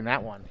like watching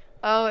that one?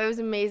 Oh, it was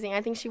amazing. I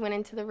think she went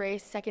into the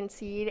race second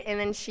seed, and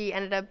then she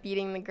ended up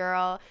beating the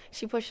girl.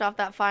 She pushed off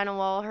that final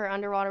wall. Her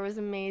underwater was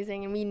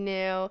amazing, and we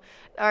knew.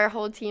 Our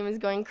whole team was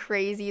going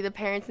crazy. The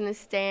parents in the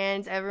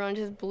stands, everyone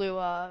just blew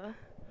up.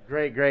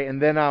 Great.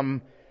 And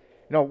then,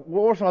 what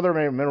were some other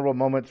memorable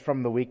moments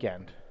from the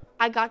weekend?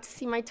 I got to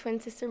see my twin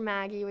sister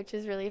Maggie, which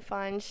is really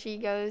fun. She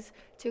goes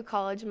to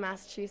college in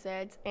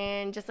Massachusetts,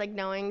 and just like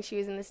knowing she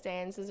was in the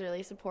stands was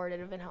really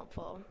supportive and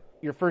helpful.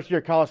 Your first year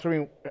of college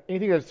swimming,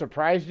 anything that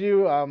surprised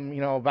you,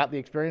 about the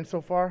experience so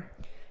far?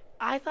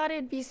 I thought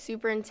it'd be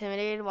super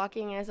intimidated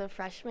walking as a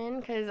freshman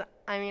because,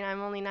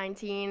 I'm only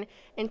 19,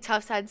 and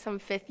Tufts had some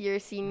fifth-year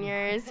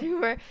seniors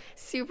who were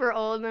super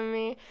old than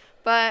me.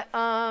 But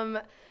I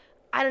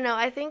don't know.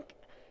 I think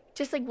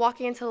just like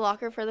walking into the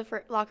locker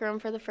room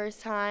for the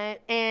first time,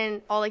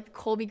 and all like the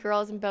Colby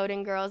girls and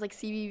Bowdoin girls, like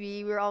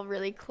CBB, we were all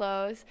really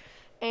close.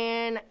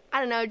 And I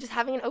don't know, just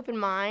having an open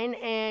mind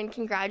and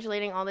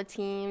congratulating all the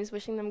teams,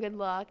 wishing them good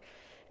luck.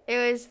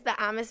 The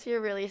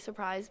atmosphere really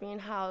surprised me and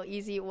how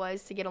easy it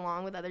was to get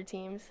along with other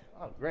teams.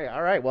 Oh, great.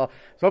 All right. Well,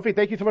 Sophie,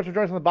 thank you so much for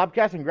joining us on the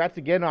Bobcast. Congrats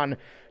again on,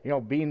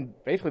 being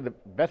basically the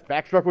best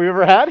backstroke we've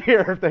ever had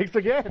here. Thanks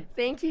again.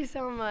 Thank you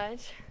so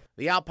much.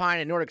 The Alpine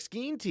and Nordic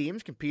skiing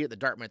teams compete at the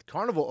Dartmouth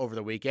Carnival over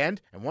the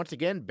weekend, and once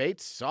again,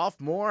 Bates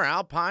sophomore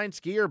Alpine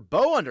skier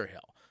Bo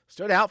Underhill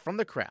stood out from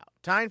the crowd,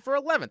 tying for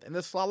 11th in the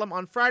slalom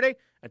on Friday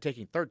and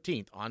taking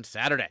 13th on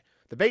Saturday.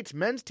 The Bates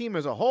men's team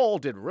as a whole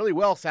did really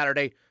well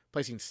Saturday,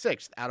 placing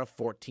 6th out of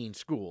 14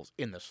 schools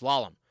in the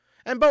slalom.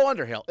 And Bo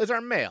Underhill is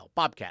our male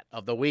Bobcat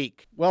of the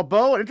week. Well,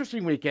 Bo, an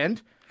interesting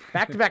weekend.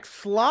 Back-to-back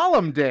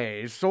slalom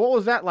days. So what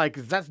was that like?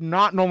 'Cause that's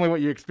not normally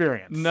what you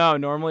experience. No,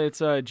 normally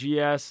it's a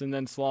GS and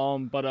then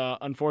slalom. But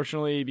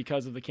unfortunately,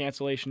 because of the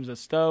cancellations at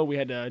Stowe, we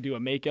had to do a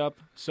makeup.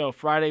 So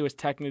Friday was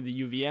technically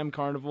the UVM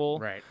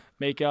Carnival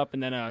makeup,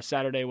 and then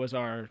Saturday was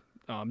our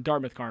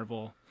Dartmouth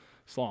Carnival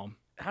slalom.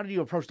 How did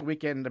you approach the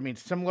weekend?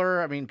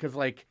 Similar? Because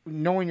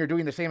knowing you're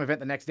doing the same event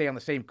the next day on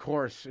the same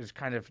course is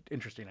kind of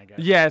interesting, I guess.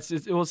 Yeah,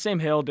 it was same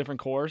hill, different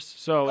course.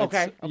 So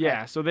okay.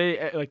 Yeah, so they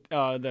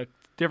the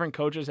different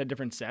coaches had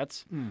different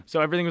sets.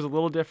 So everything was a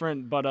little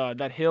different, but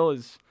that hill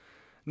is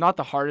not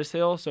the hardest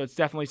hill, so it's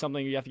definitely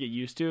something you have to get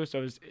used to.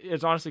 So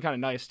it's honestly kind of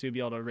nice to be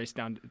able to race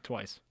down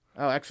twice.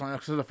 Oh,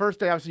 excellent. So the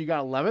first day, obviously, you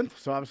got 11th,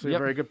 so obviously a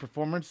very good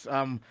performance.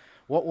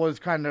 What was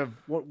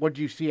what did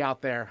you see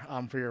out there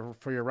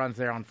for your runs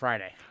there on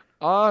Friday?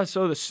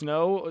 So the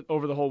snow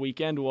over the whole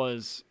weekend it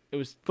was a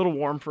little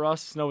warm for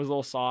us. Snow was a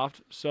little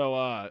soft. So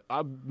I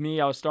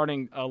was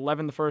starting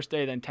 11 the first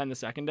day, then 10 the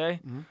second day.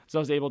 So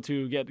I was able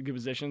to get good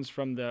positions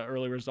from the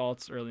early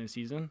results early in the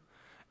season.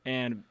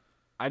 And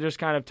I just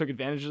kind of took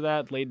advantage of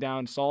that, laid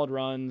down solid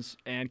runs,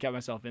 and kept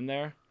myself in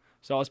there.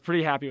 So I was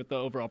pretty happy with the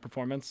overall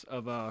performance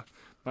of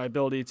my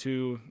ability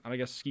to,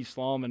 ski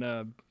slalom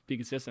and be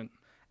consistent.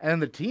 And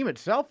the team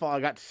itself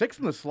got 6th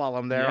in the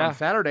slalom there on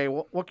Saturday.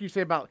 What can you say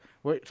about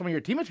what some of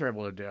your teammates were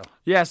able to do?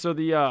 Yeah, so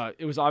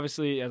it was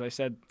obviously, as I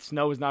said,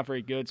 snow was not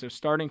very good. So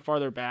starting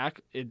farther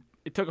back, it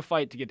took a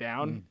fight to get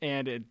down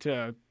and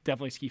to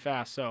definitely ski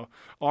fast. So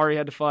Ari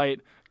had to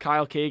fight.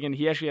 Kyle Kagan,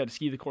 he actually had to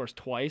ski the course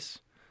twice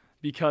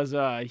because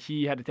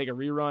he had to take a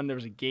rerun. There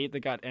was a gate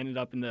that ended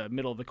up in the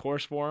middle of the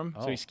course for him,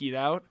 so he skied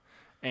out.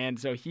 And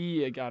so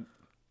he got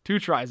 2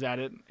 tries at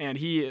it, and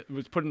he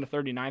was put into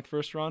 39th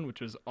first run,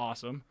 which was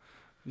awesome.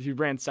 He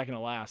ran second to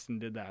last and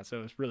did that, so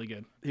it was really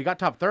good. He got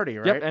top 30,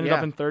 right? Yep, ended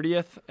up in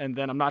 30th, and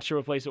then I'm not sure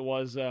what place it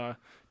was,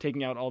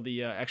 taking out all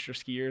the extra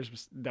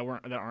skiers that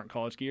aren't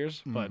college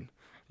skiers. But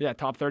yeah,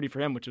 top 30 for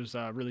him, which was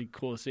really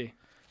cool to see.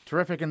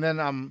 Terrific. And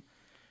then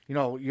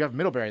you have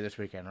Middlebury this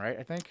weekend, right?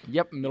 I think.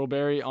 Yep,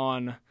 Middlebury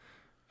on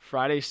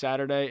Friday,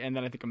 Saturday, and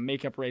then I think a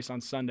makeup race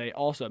on Sunday,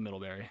 also at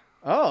Middlebury.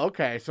 Oh,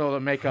 okay. So the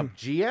makeup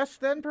GS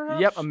then,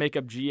 perhaps? Yep, a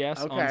makeup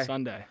GS on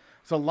Sunday.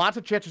 So lots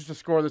of chances to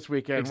score this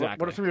weekend.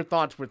 Exactly. What are some of your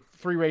thoughts with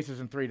 3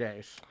 races in 3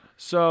 days?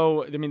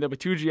 So, there'll be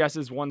 2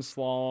 GSs, 1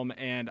 slalom,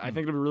 and I think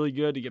it'll be really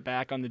good to get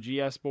back on the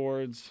GS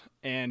boards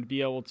and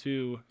be able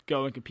to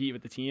go and compete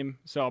with the team.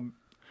 So I'm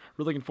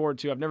really looking forward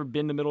to. I've never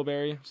been to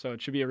Middlebury, so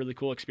it should be a really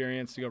cool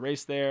experience to go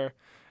race there.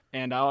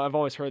 And I've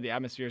always heard the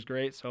atmosphere is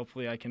great, so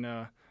hopefully I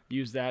can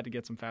use that to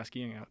get some fast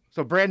skiing out.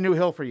 So brand new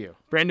hill for you?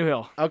 Brand new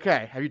hill.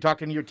 Okay. Have you talked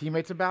to any of your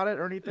teammates about it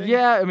or anything?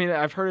 Yeah,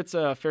 I've heard it's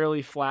a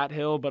fairly flat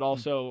hill, but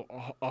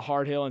also a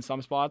hard hill in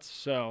some spots.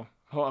 So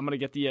I'm going to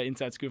get the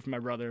inside scoop from my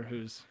brother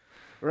who's...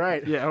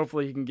 Right. Yeah,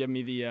 hopefully he can give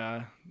me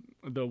the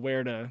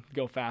where to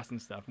go fast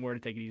and stuff, and where to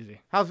take it easy.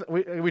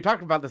 We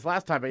talked about this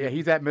last time, but yeah,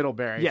 he's at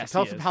Middlebury. Yes,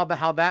 so tell us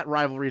how that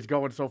rivalry is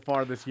going so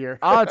far this year.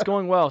 It's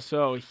going well.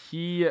 So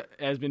he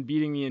has been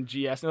beating me in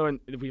GS. No,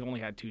 we've only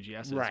had 2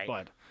 GSs, right.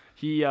 But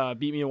he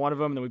beat me in one of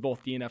them, and then we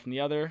both DNF in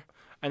the other.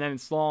 And then in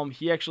slalom,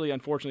 he actually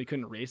unfortunately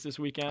couldn't race this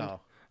weekend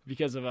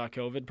because of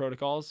COVID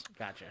protocols.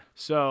 Gotcha.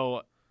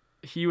 So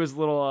he was a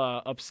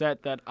little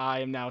upset that I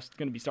am now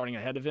going to be starting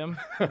ahead of him,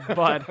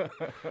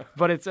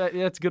 but it's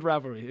a good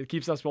rivalry. It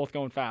keeps us both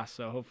going fast,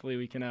 so hopefully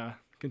we can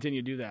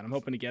continue to do that. I'm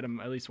hoping to get him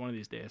at least one of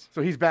these days.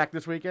 So he's back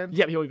this weekend?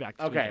 Yeah, he'll be back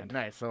this weekend. Okay,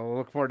 nice. So we'll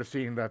look forward to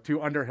seeing the 2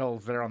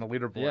 Underhills there on the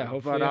leaderboard. Yeah,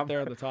 hopefully up there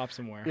at the top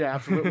somewhere. Yeah,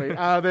 absolutely.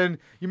 Then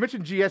you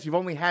mentioned GS. You've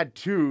only had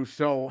 2,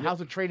 so how's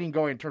the training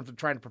going in terms of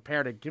trying to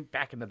prepare to get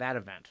back into that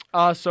event?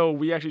 So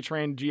we actually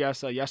trained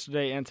GS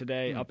yesterday and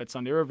today up at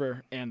Sunday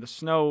River, and the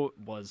snow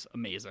was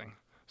amazing.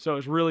 So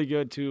it's really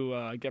good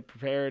to get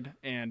prepared,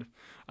 and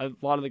a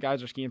lot of the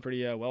guys are skiing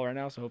pretty well right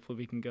now, so hopefully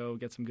we can go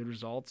get some good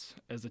results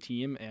as a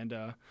team and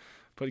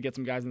get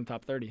some guys in the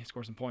top 30,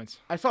 score some points.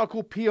 I saw a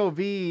cool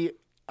POV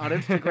on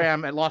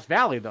Instagram at Lost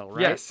Valley, though,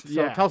 right? Yes.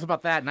 So tell us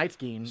about that, night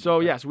skiing. So,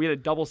 yes, we had a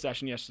double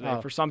session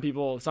yesterday. For some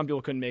people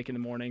couldn't make it in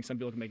the morning, some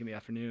people could make it in the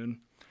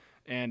afternoon.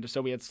 And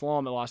so we had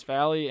slalom at Lost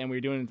Valley, and we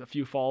were doing a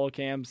few follow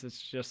cams. It's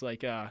just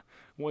like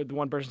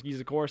one person skis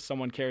the course,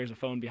 someone carries a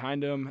phone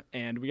behind them,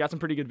 and we got some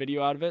pretty good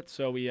video out of it.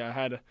 So we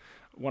had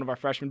one of our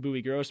freshmen,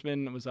 Bowie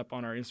Grossman, was up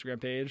on our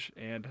Instagram page,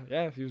 and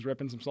yeah, he was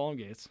ripping some slalom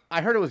gates.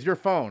 I heard it was your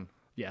phone.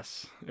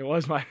 Yes, it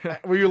was my.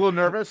 Were you a little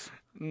nervous?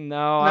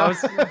 No, I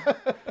was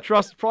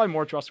probably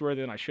more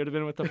trustworthy than I should have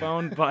been with the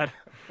phone, but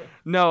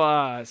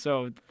no.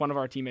 So one of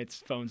our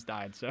teammates' phones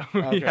died, so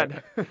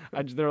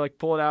they're like,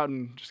 pull it out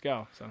and just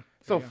go.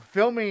 So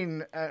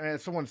filming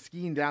someone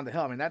skiing down the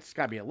hill, I mean, that's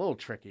got to be a little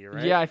tricky,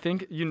 right? Yeah, I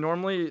think you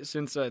normally,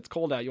 since it's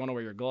cold out, you want to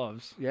wear your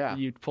gloves. Yeah.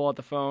 You pull out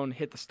the phone,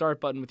 hit the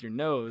start button with your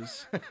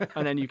nose,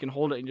 and then you can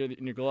hold it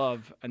in your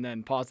glove, and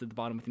then pause at the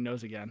bottom with your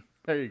nose again.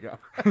 There you go.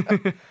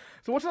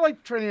 So what's it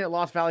like training at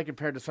Lost Valley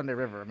compared to Sunday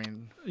River? I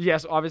mean,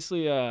 yes,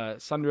 obviously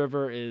Sunday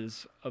River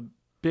is a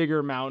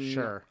bigger mountain.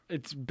 Sure.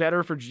 It's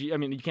better for I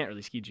mean, you can't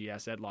really ski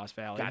GS at Lost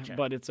Valley. Gotcha.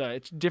 But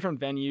it's different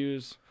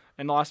venues.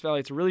 And Lost Valley,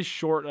 it's a really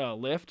short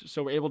lift,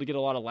 so we're able to get a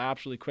lot of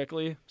laps really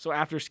quickly. So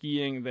after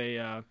skiing,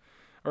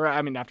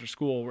 after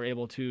school, we're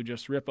able to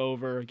just rip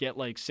over, get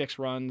like 6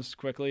 runs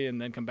quickly,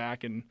 and then come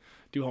back and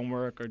do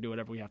homework or do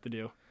whatever we have to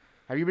do.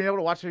 Have you been able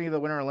to watch any of the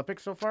Winter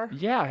Olympics so far?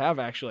 Yeah, I have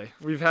actually.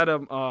 We've had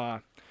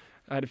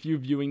I had a few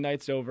viewing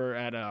nights over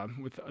at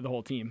with the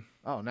whole team.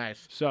 Oh,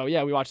 nice. So,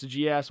 yeah, we watched the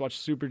GS, watched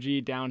Super G,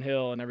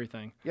 Downhill, and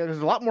everything. Yeah, there's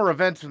a lot more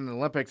events in the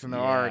Olympics than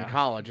there are in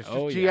college. It's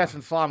just GS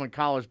and slalom in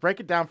college. Break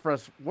it down for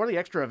us. What are the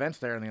extra events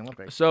there in the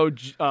Olympics? So,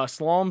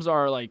 slaloms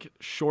are, like,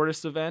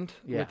 shortest event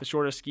with the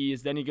shortest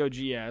skis. Then you go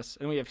GS.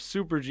 And we have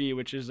Super G,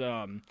 which is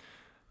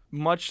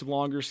much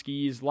longer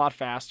skis, a lot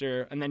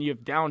faster. And then you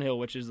have Downhill,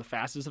 which is the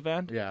fastest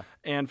event. Yeah.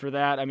 And for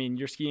that, I mean,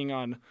 you're skiing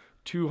on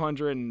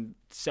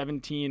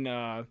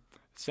 217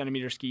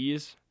 centimeter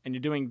skis, and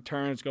you're doing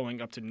turns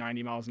going up to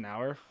 90 miles an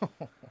hour.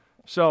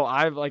 So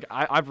I've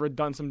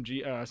done some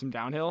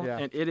downhill,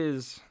 and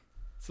it's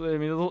a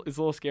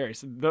little scary.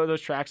 So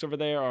those tracks over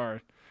there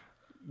are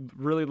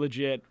really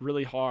legit,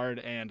 really hard,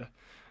 and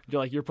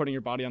you're putting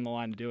your body on the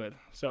line to do it.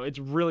 So it's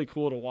really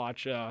cool to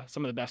watch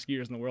some of the best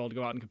skiers in the world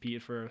go out and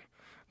compete for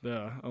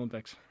the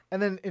Olympics.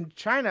 And then in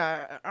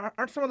China,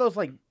 aren't some of those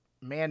like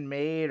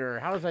man-made, or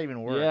how does that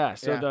even work? Yeah,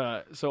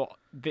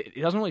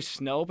 it doesn't really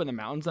snow up in the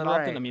mountains that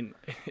often. I mean,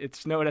 it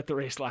snowed at the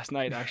race last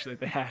night, actually,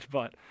 that they had,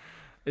 but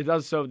it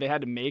does, so they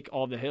had to make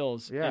all the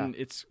hills, and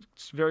it's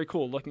because very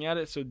cool looking at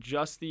it. So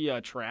just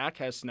the track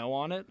has snow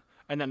on it,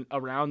 and then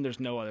around there's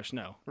no other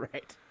snow.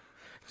 Right.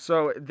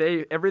 So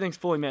everything's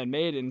fully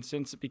man-made, and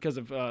because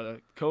of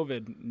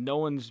COVID, no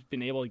one's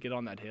been able to get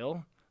on that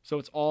hill. So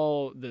it's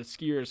all the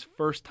skiers'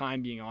 first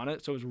time being on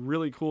it. So it was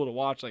really cool to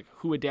watch, like,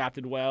 who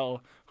adapted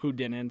well, who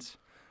didn't.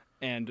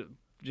 And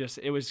just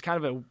it was kind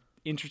of an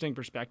interesting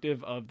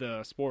perspective of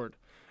the sport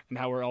and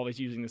how we're always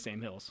using the same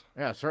hills.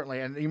 Yeah, certainly.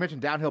 And you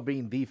mentioned downhill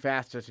being the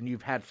fastest, and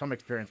you've had some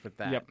experience with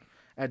that. Yep.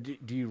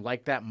 Do you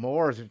like that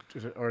more,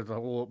 or is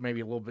it maybe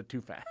a little bit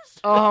too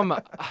fast?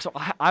 So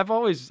I've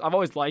always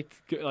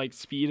liked like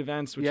speed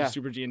events, which is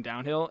Super G and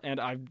downhill, and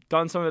I've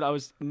done some of it. I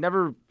was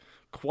never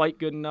quite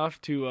good enough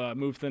to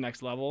move to the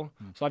next level.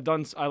 So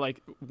I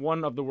like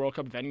one of the World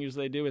Cup venues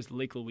they do is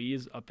Lake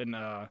Louise up in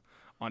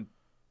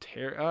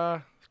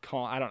Ontario.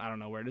 I don't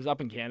know where it is,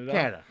 up in Canada.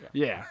 Canada.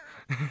 Yeah.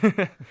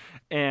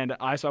 And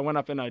I went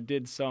up and I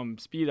did some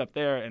speed up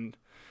there, and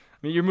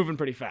I mean, you're moving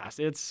pretty fast.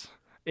 It's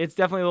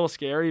definitely a little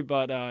scary,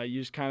 but you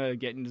just kind of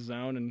get in the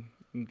zone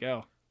and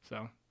go.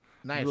 So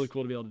nice. It's really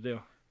cool to be able to do.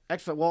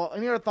 Excellent. Well,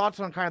 any other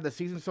thoughts on kind of the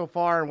season so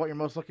far and what you're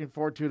most looking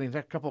forward to in these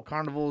next couple of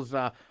carnivals?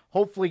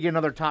 Hopefully get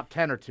another top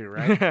 10 or 2,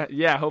 right?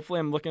 Yeah, hopefully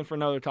I'm looking for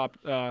another top,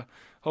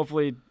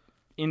 hopefully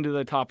into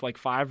the top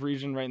 5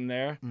 region right in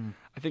there.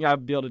 I think I'll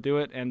be able to do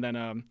it. And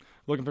then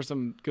looking for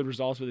some good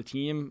results with the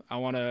team. I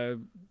want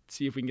to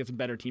see if we can get some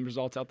better team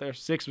results out there.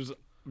 6 was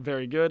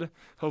very good.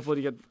 Hopefully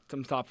to get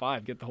some top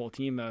 5, get the whole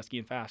team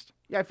skiing fast.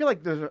 Yeah, I feel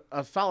like there's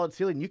a solid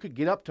ceiling. You could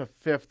get up to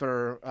 5th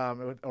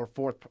or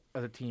 4th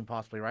as a team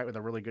possibly, right, with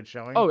a really good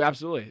showing. Oh,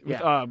 absolutely.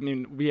 Yeah.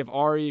 We have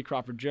Ari,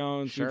 Crawford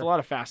Jones. Sure. We have a lot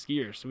of fast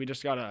skiers, so we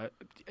just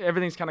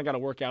everything's kind of got to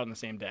work out in the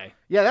same day.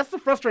 Yeah, that's the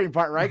frustrating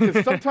part, right?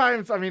 Because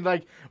sometimes,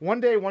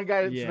 one day one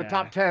guy is in the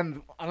top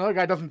 10, another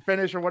guy doesn't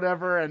finish or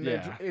whatever, and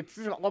it's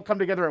just all come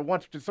together at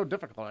once, which is so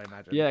difficult, I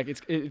imagine. Yeah,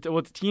 it's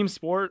a team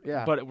sport,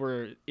 Yeah. but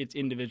it's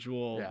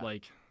individual,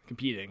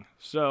 competing.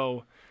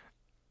 So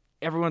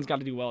everyone's got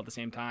to do well at the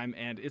same time,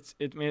 and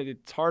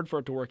it's hard for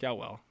it to work out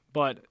well.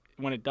 But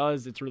when it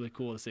does, it's really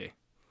cool to see.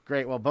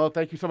 Great. Well, Bo,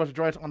 thank you so much for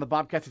joining us on the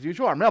Bobcast as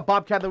usual. Our male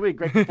Bobcat of the week.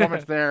 Great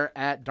performance there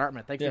at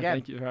Dartmouth. Thanks again.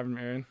 Thank you for having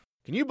me, Aaron.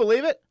 Can you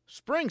believe it?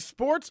 Spring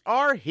sports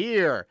are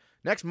here.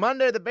 Next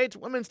Monday, the Bates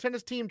women's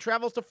tennis team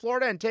travels to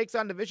Florida and takes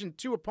on Division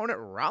II opponent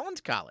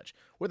Rollins College,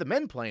 with the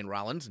men playing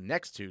Rollins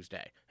next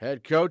Tuesday.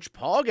 Head coach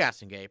Paul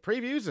Gastonguay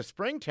previews the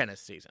spring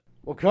tennis season.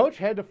 Well, Coach,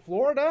 head to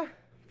Florida.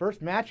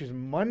 First match is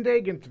Monday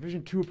against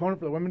Division II opponent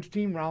for the women's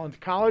team, Rollins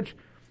College.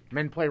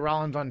 Men play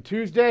Rollins on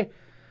Tuesday.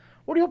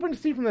 What are you hoping to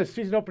see from the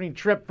season opening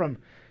trip from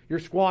your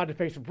squad to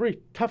face a pretty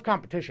tough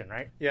competition,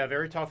 right? Yeah,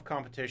 very tough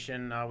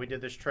competition. We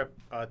did this trip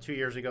 2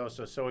 years ago,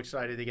 so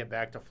excited to get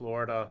back to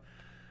Florida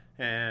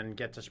and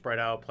get to spread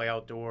out, play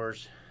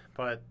outdoors.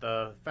 But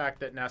the fact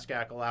that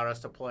NESCAC allowed us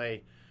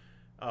to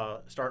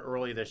start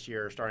early this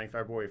year, starting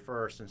February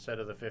 1st instead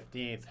of the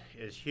 15th,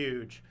 is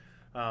huge.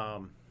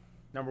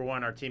 Number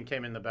one, our team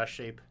came in the best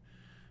shape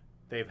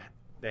they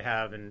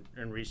have in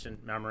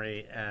recent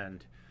memory,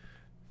 and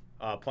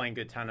playing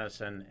good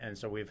tennis, and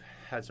so we've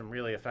had some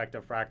really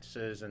effective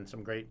practices and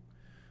some great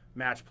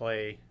match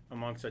play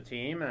amongst the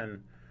team,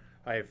 and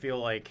I feel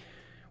like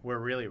we're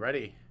really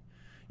ready.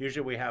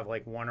 Usually we have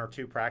like 1 or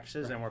 2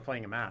 practices and we're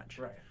playing a match.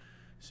 Right.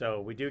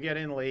 So we do get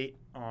in late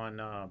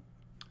on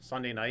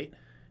Sunday night,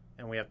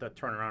 and we have to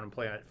turn around and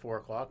play at 4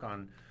 o'clock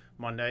on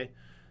Monday.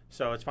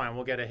 So it's fine.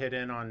 We'll get a hit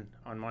in on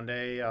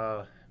Monday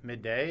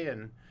midday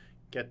and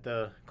get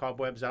the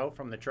cobwebs out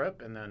from the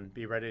trip and then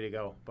be ready to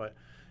go. But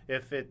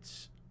if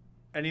it's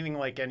anything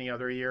like any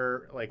other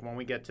year, like when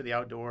we get to the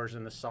outdoors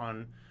in the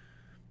sun,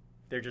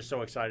 they're just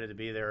so excited to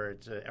be there.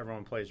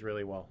 Everyone plays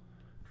really well.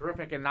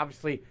 Terrific. And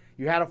obviously,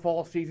 you had a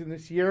fall season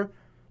this year.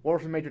 What were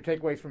some major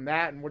takeaways from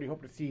that, and what do you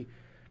hope to see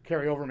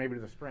carry over maybe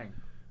to the spring?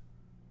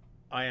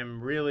 I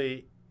am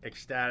really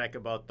ecstatic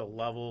about the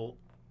level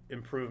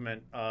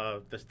improvement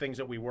of the things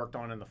that we worked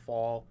on in the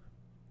fall.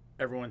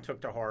 Everyone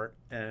took to heart,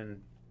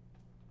 and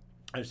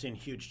I've seen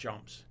huge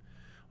jumps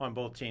on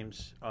both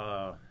teams,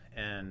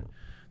 and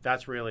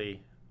that's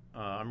really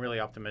I'm really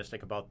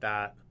optimistic about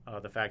that.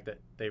 The fact that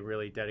they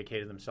really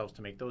dedicated themselves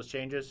to make those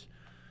changes,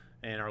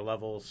 and our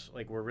levels,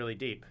 like, we're really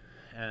deep.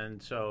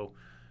 And so,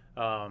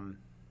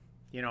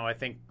 I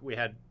think we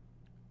had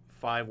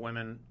 5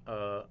 women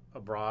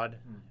abroad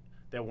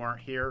that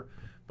weren't here,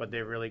 but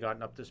they've really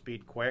gotten up to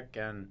speed quick.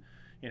 And,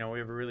 we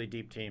have a really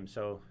deep team.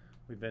 So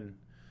we've been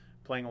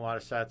playing a lot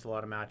of sets, a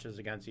lot of matches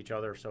against each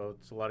other. So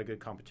it's a lot of good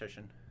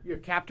competition. You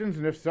have captains,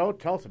 and if so,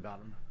 tell us about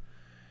them.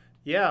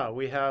 Yeah,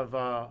 we have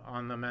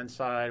on the men's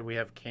side, we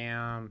have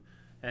Cam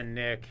and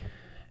Nick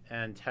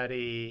and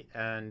Teddy,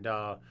 and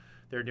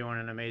they're doing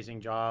an amazing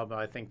job.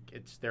 I think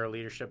it's their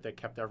leadership that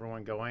kept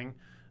everyone going.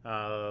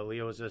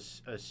 Leo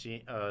is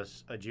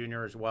a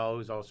junior as well,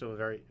 who's also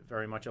very,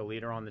 very much a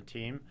leader on the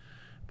team.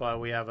 But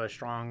we have a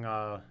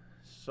strong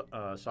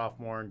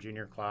sophomore and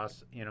junior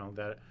class,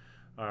 that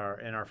are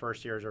in our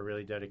first years are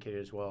really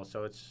dedicated as well.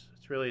 So it's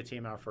really a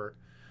team effort.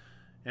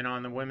 And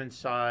on the women's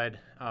side,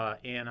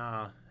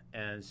 Anna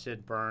and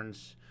Sid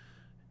Burns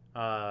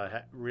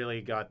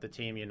really got the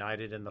team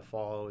united in the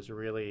fall. It was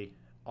really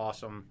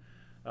awesome.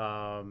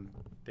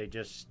 They're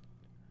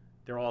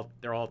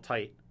all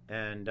tight,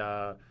 and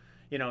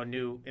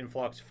new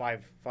influx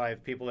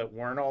five people that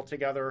weren't all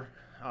together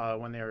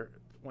when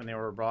they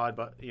were abroad,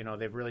 but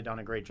they've really done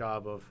a great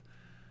job of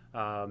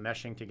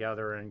meshing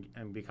together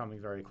and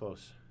becoming very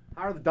close.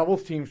 How are the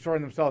doubles teams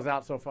sorting themselves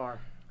out so far?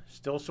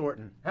 Still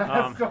sorting.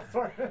 Still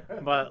sorting.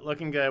 But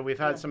looking good. We've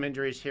had some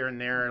injuries here and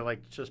there,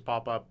 like just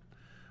pop up.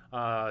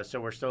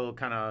 So we're still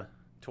kind of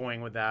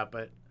toying with that.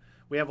 But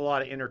we have a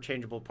lot of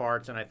interchangeable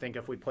parts, and I think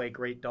if we play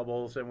great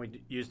doubles and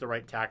we use the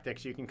right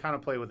tactics, you can kind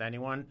of play with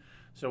anyone.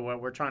 So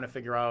what we're trying to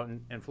figure out,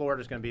 and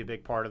Florida's going to be a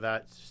big part of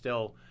that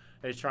still,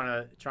 is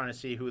trying to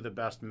see who the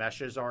best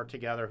meshes are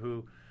together,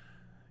 who,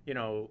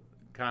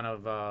 kind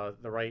of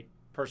the right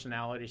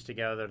personalities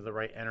together, the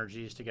right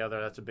energies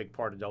together. That's a big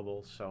part of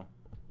doubles. So.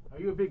 Are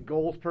you a big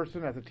goals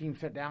person? As the team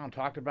sat down and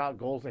talked about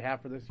goals they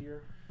have for this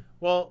year?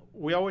 Well,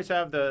 we always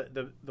have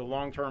the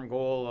long-term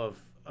goal of,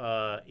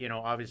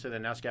 obviously the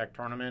NESCAC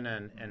tournament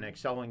and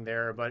excelling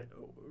there, but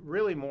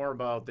really more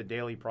about the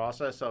daily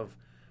process of,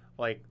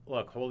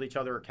 hold each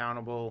other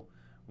accountable,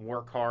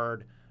 work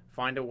hard,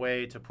 find a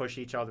way to push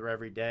each other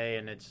every day,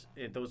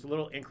 and those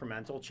little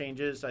incremental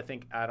changes, I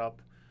think, add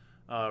up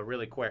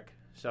really quick.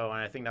 So,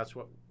 and I think that's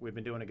what we've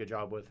been doing a good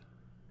job with.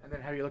 And then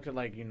have you looked at,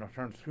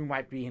 terms who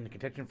might be in the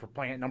contention for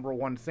playing at number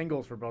 1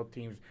 singles for both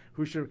teams?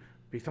 Who should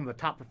be some of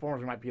the top performers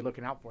we might be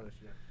looking out for this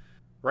year?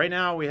 Right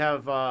now, we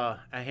have a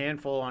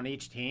handful on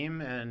each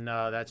team, and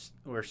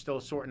we're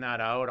still sorting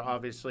that out.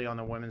 Obviously, on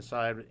the women's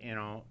side,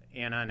 Anna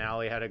and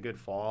Allie had a good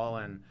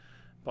fall,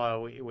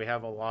 but we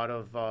have a lot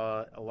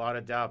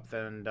of depth,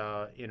 and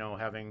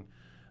having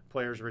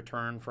players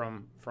return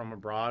from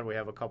abroad. We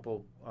have a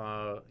couple,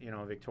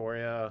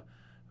 Victoria,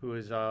 who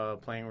is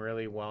playing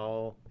really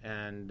well,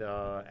 and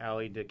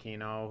Allie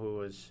D'Aquino,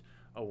 who is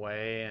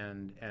away,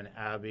 and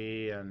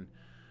Abby and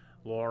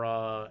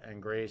Laura and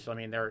Grace. I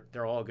mean,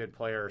 they're all good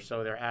players,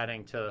 so they're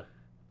adding to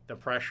the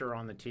pressure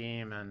on the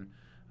team, and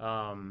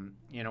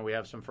we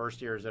have some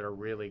first years that are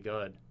really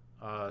good.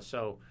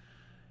 So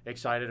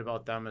excited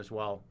about them as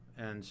well,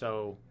 and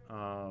so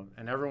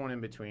and everyone in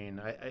between.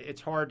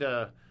 It's hard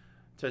to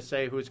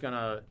say who's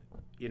gonna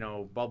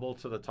bubble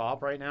to the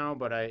top right now,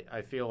 but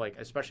I feel like,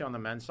 especially on the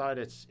men's side,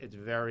 it's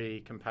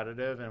very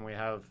competitive, and we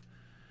have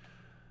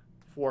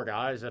 4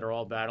 guys that are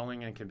all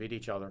battling and can beat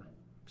each other.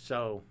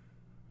 So,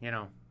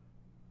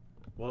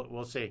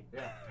 We'll see.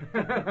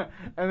 Yeah.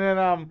 And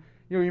then,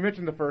 you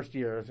mentioned the first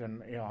years,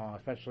 and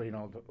especially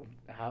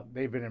how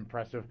they've been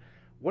impressive.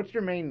 What's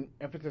your main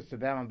emphasis to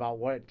them about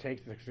what it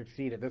takes to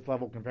succeed at this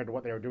level compared to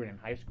what they were doing in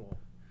high school?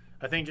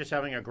 I think just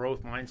having a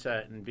growth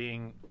mindset and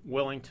being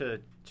willing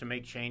to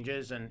make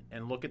changes and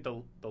look at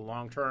the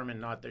long term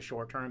and not the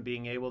short term.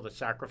 Being able to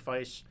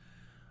sacrifice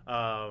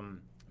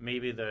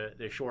maybe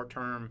the short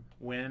term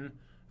win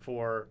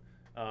for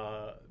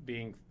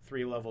being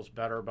 3 levels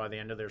better by the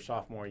end of their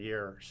sophomore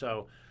year.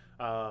 So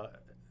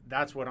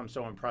that's what I'm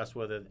so impressed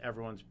with. It.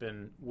 Everyone's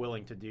been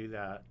willing to do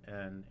that,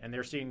 and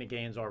they're seeing the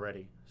gains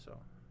already. So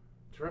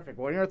terrific.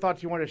 Well, any other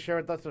thoughts you want to share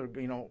with us,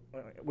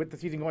 with the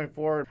season going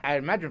forward? I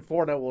imagine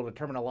Florida will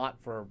determine a lot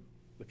for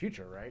the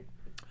future, right?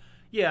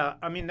 Yeah,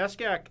 I mean, most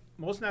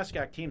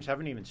NESCAC teams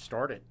haven't even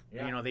started.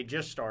 Yeah. They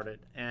just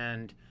started,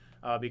 and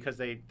because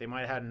they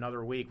might have had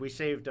another week. We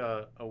saved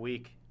a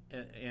week,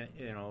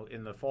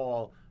 in the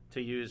fall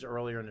to use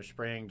earlier in the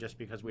spring, just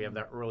because we have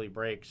that early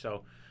break.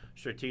 So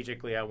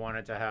strategically, I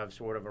wanted to have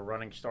sort of a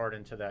running start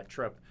into that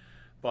trip.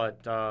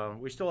 But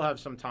we still have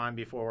some time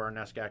before our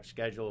NESCAC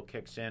schedule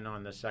kicks in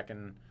on the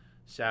second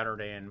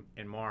Saturday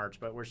in March.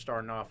 But we're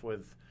starting off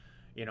with,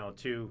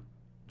 2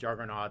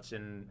 juggernauts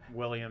in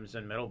Williams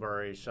and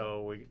Middlebury.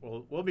 So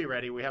we'll be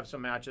ready. We have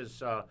some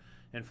matches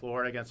in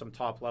Florida against some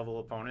top-level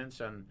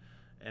opponents. And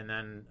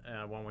then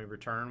when we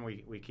return,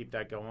 we keep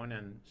that going.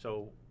 And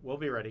so we'll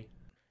be ready.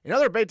 In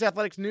other Bates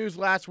Athletics news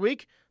last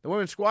week, the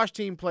women's squash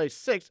team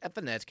placed 6th at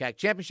the NESCAC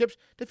Championships,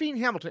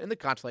 defeating Hamilton in the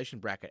consolation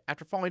bracket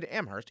after falling to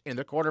Amherst in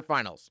the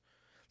quarterfinals.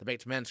 The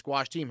Bates men's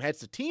squash team heads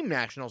to team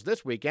nationals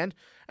this weekend,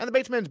 and the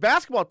Bates men's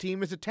basketball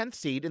team is the 10th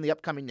seed in the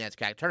upcoming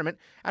NESCAC tournament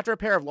after a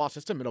pair of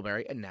losses to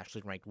Middlebury and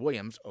nationally ranked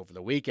Williams over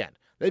the weekend.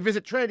 They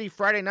visit Trinity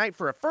Friday night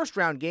for a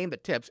first-round game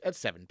that tips at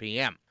 7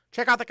 p.m.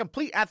 Check out the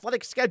complete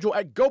athletic schedule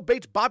at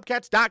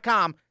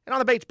GoBatesBobcats.com and on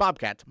the Bates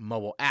Bobcats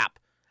mobile app.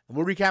 And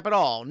we'll recap it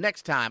all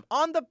next time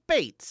on the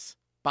Bates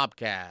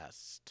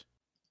Bobcast.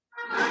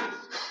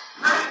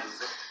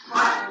 Bates,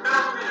 my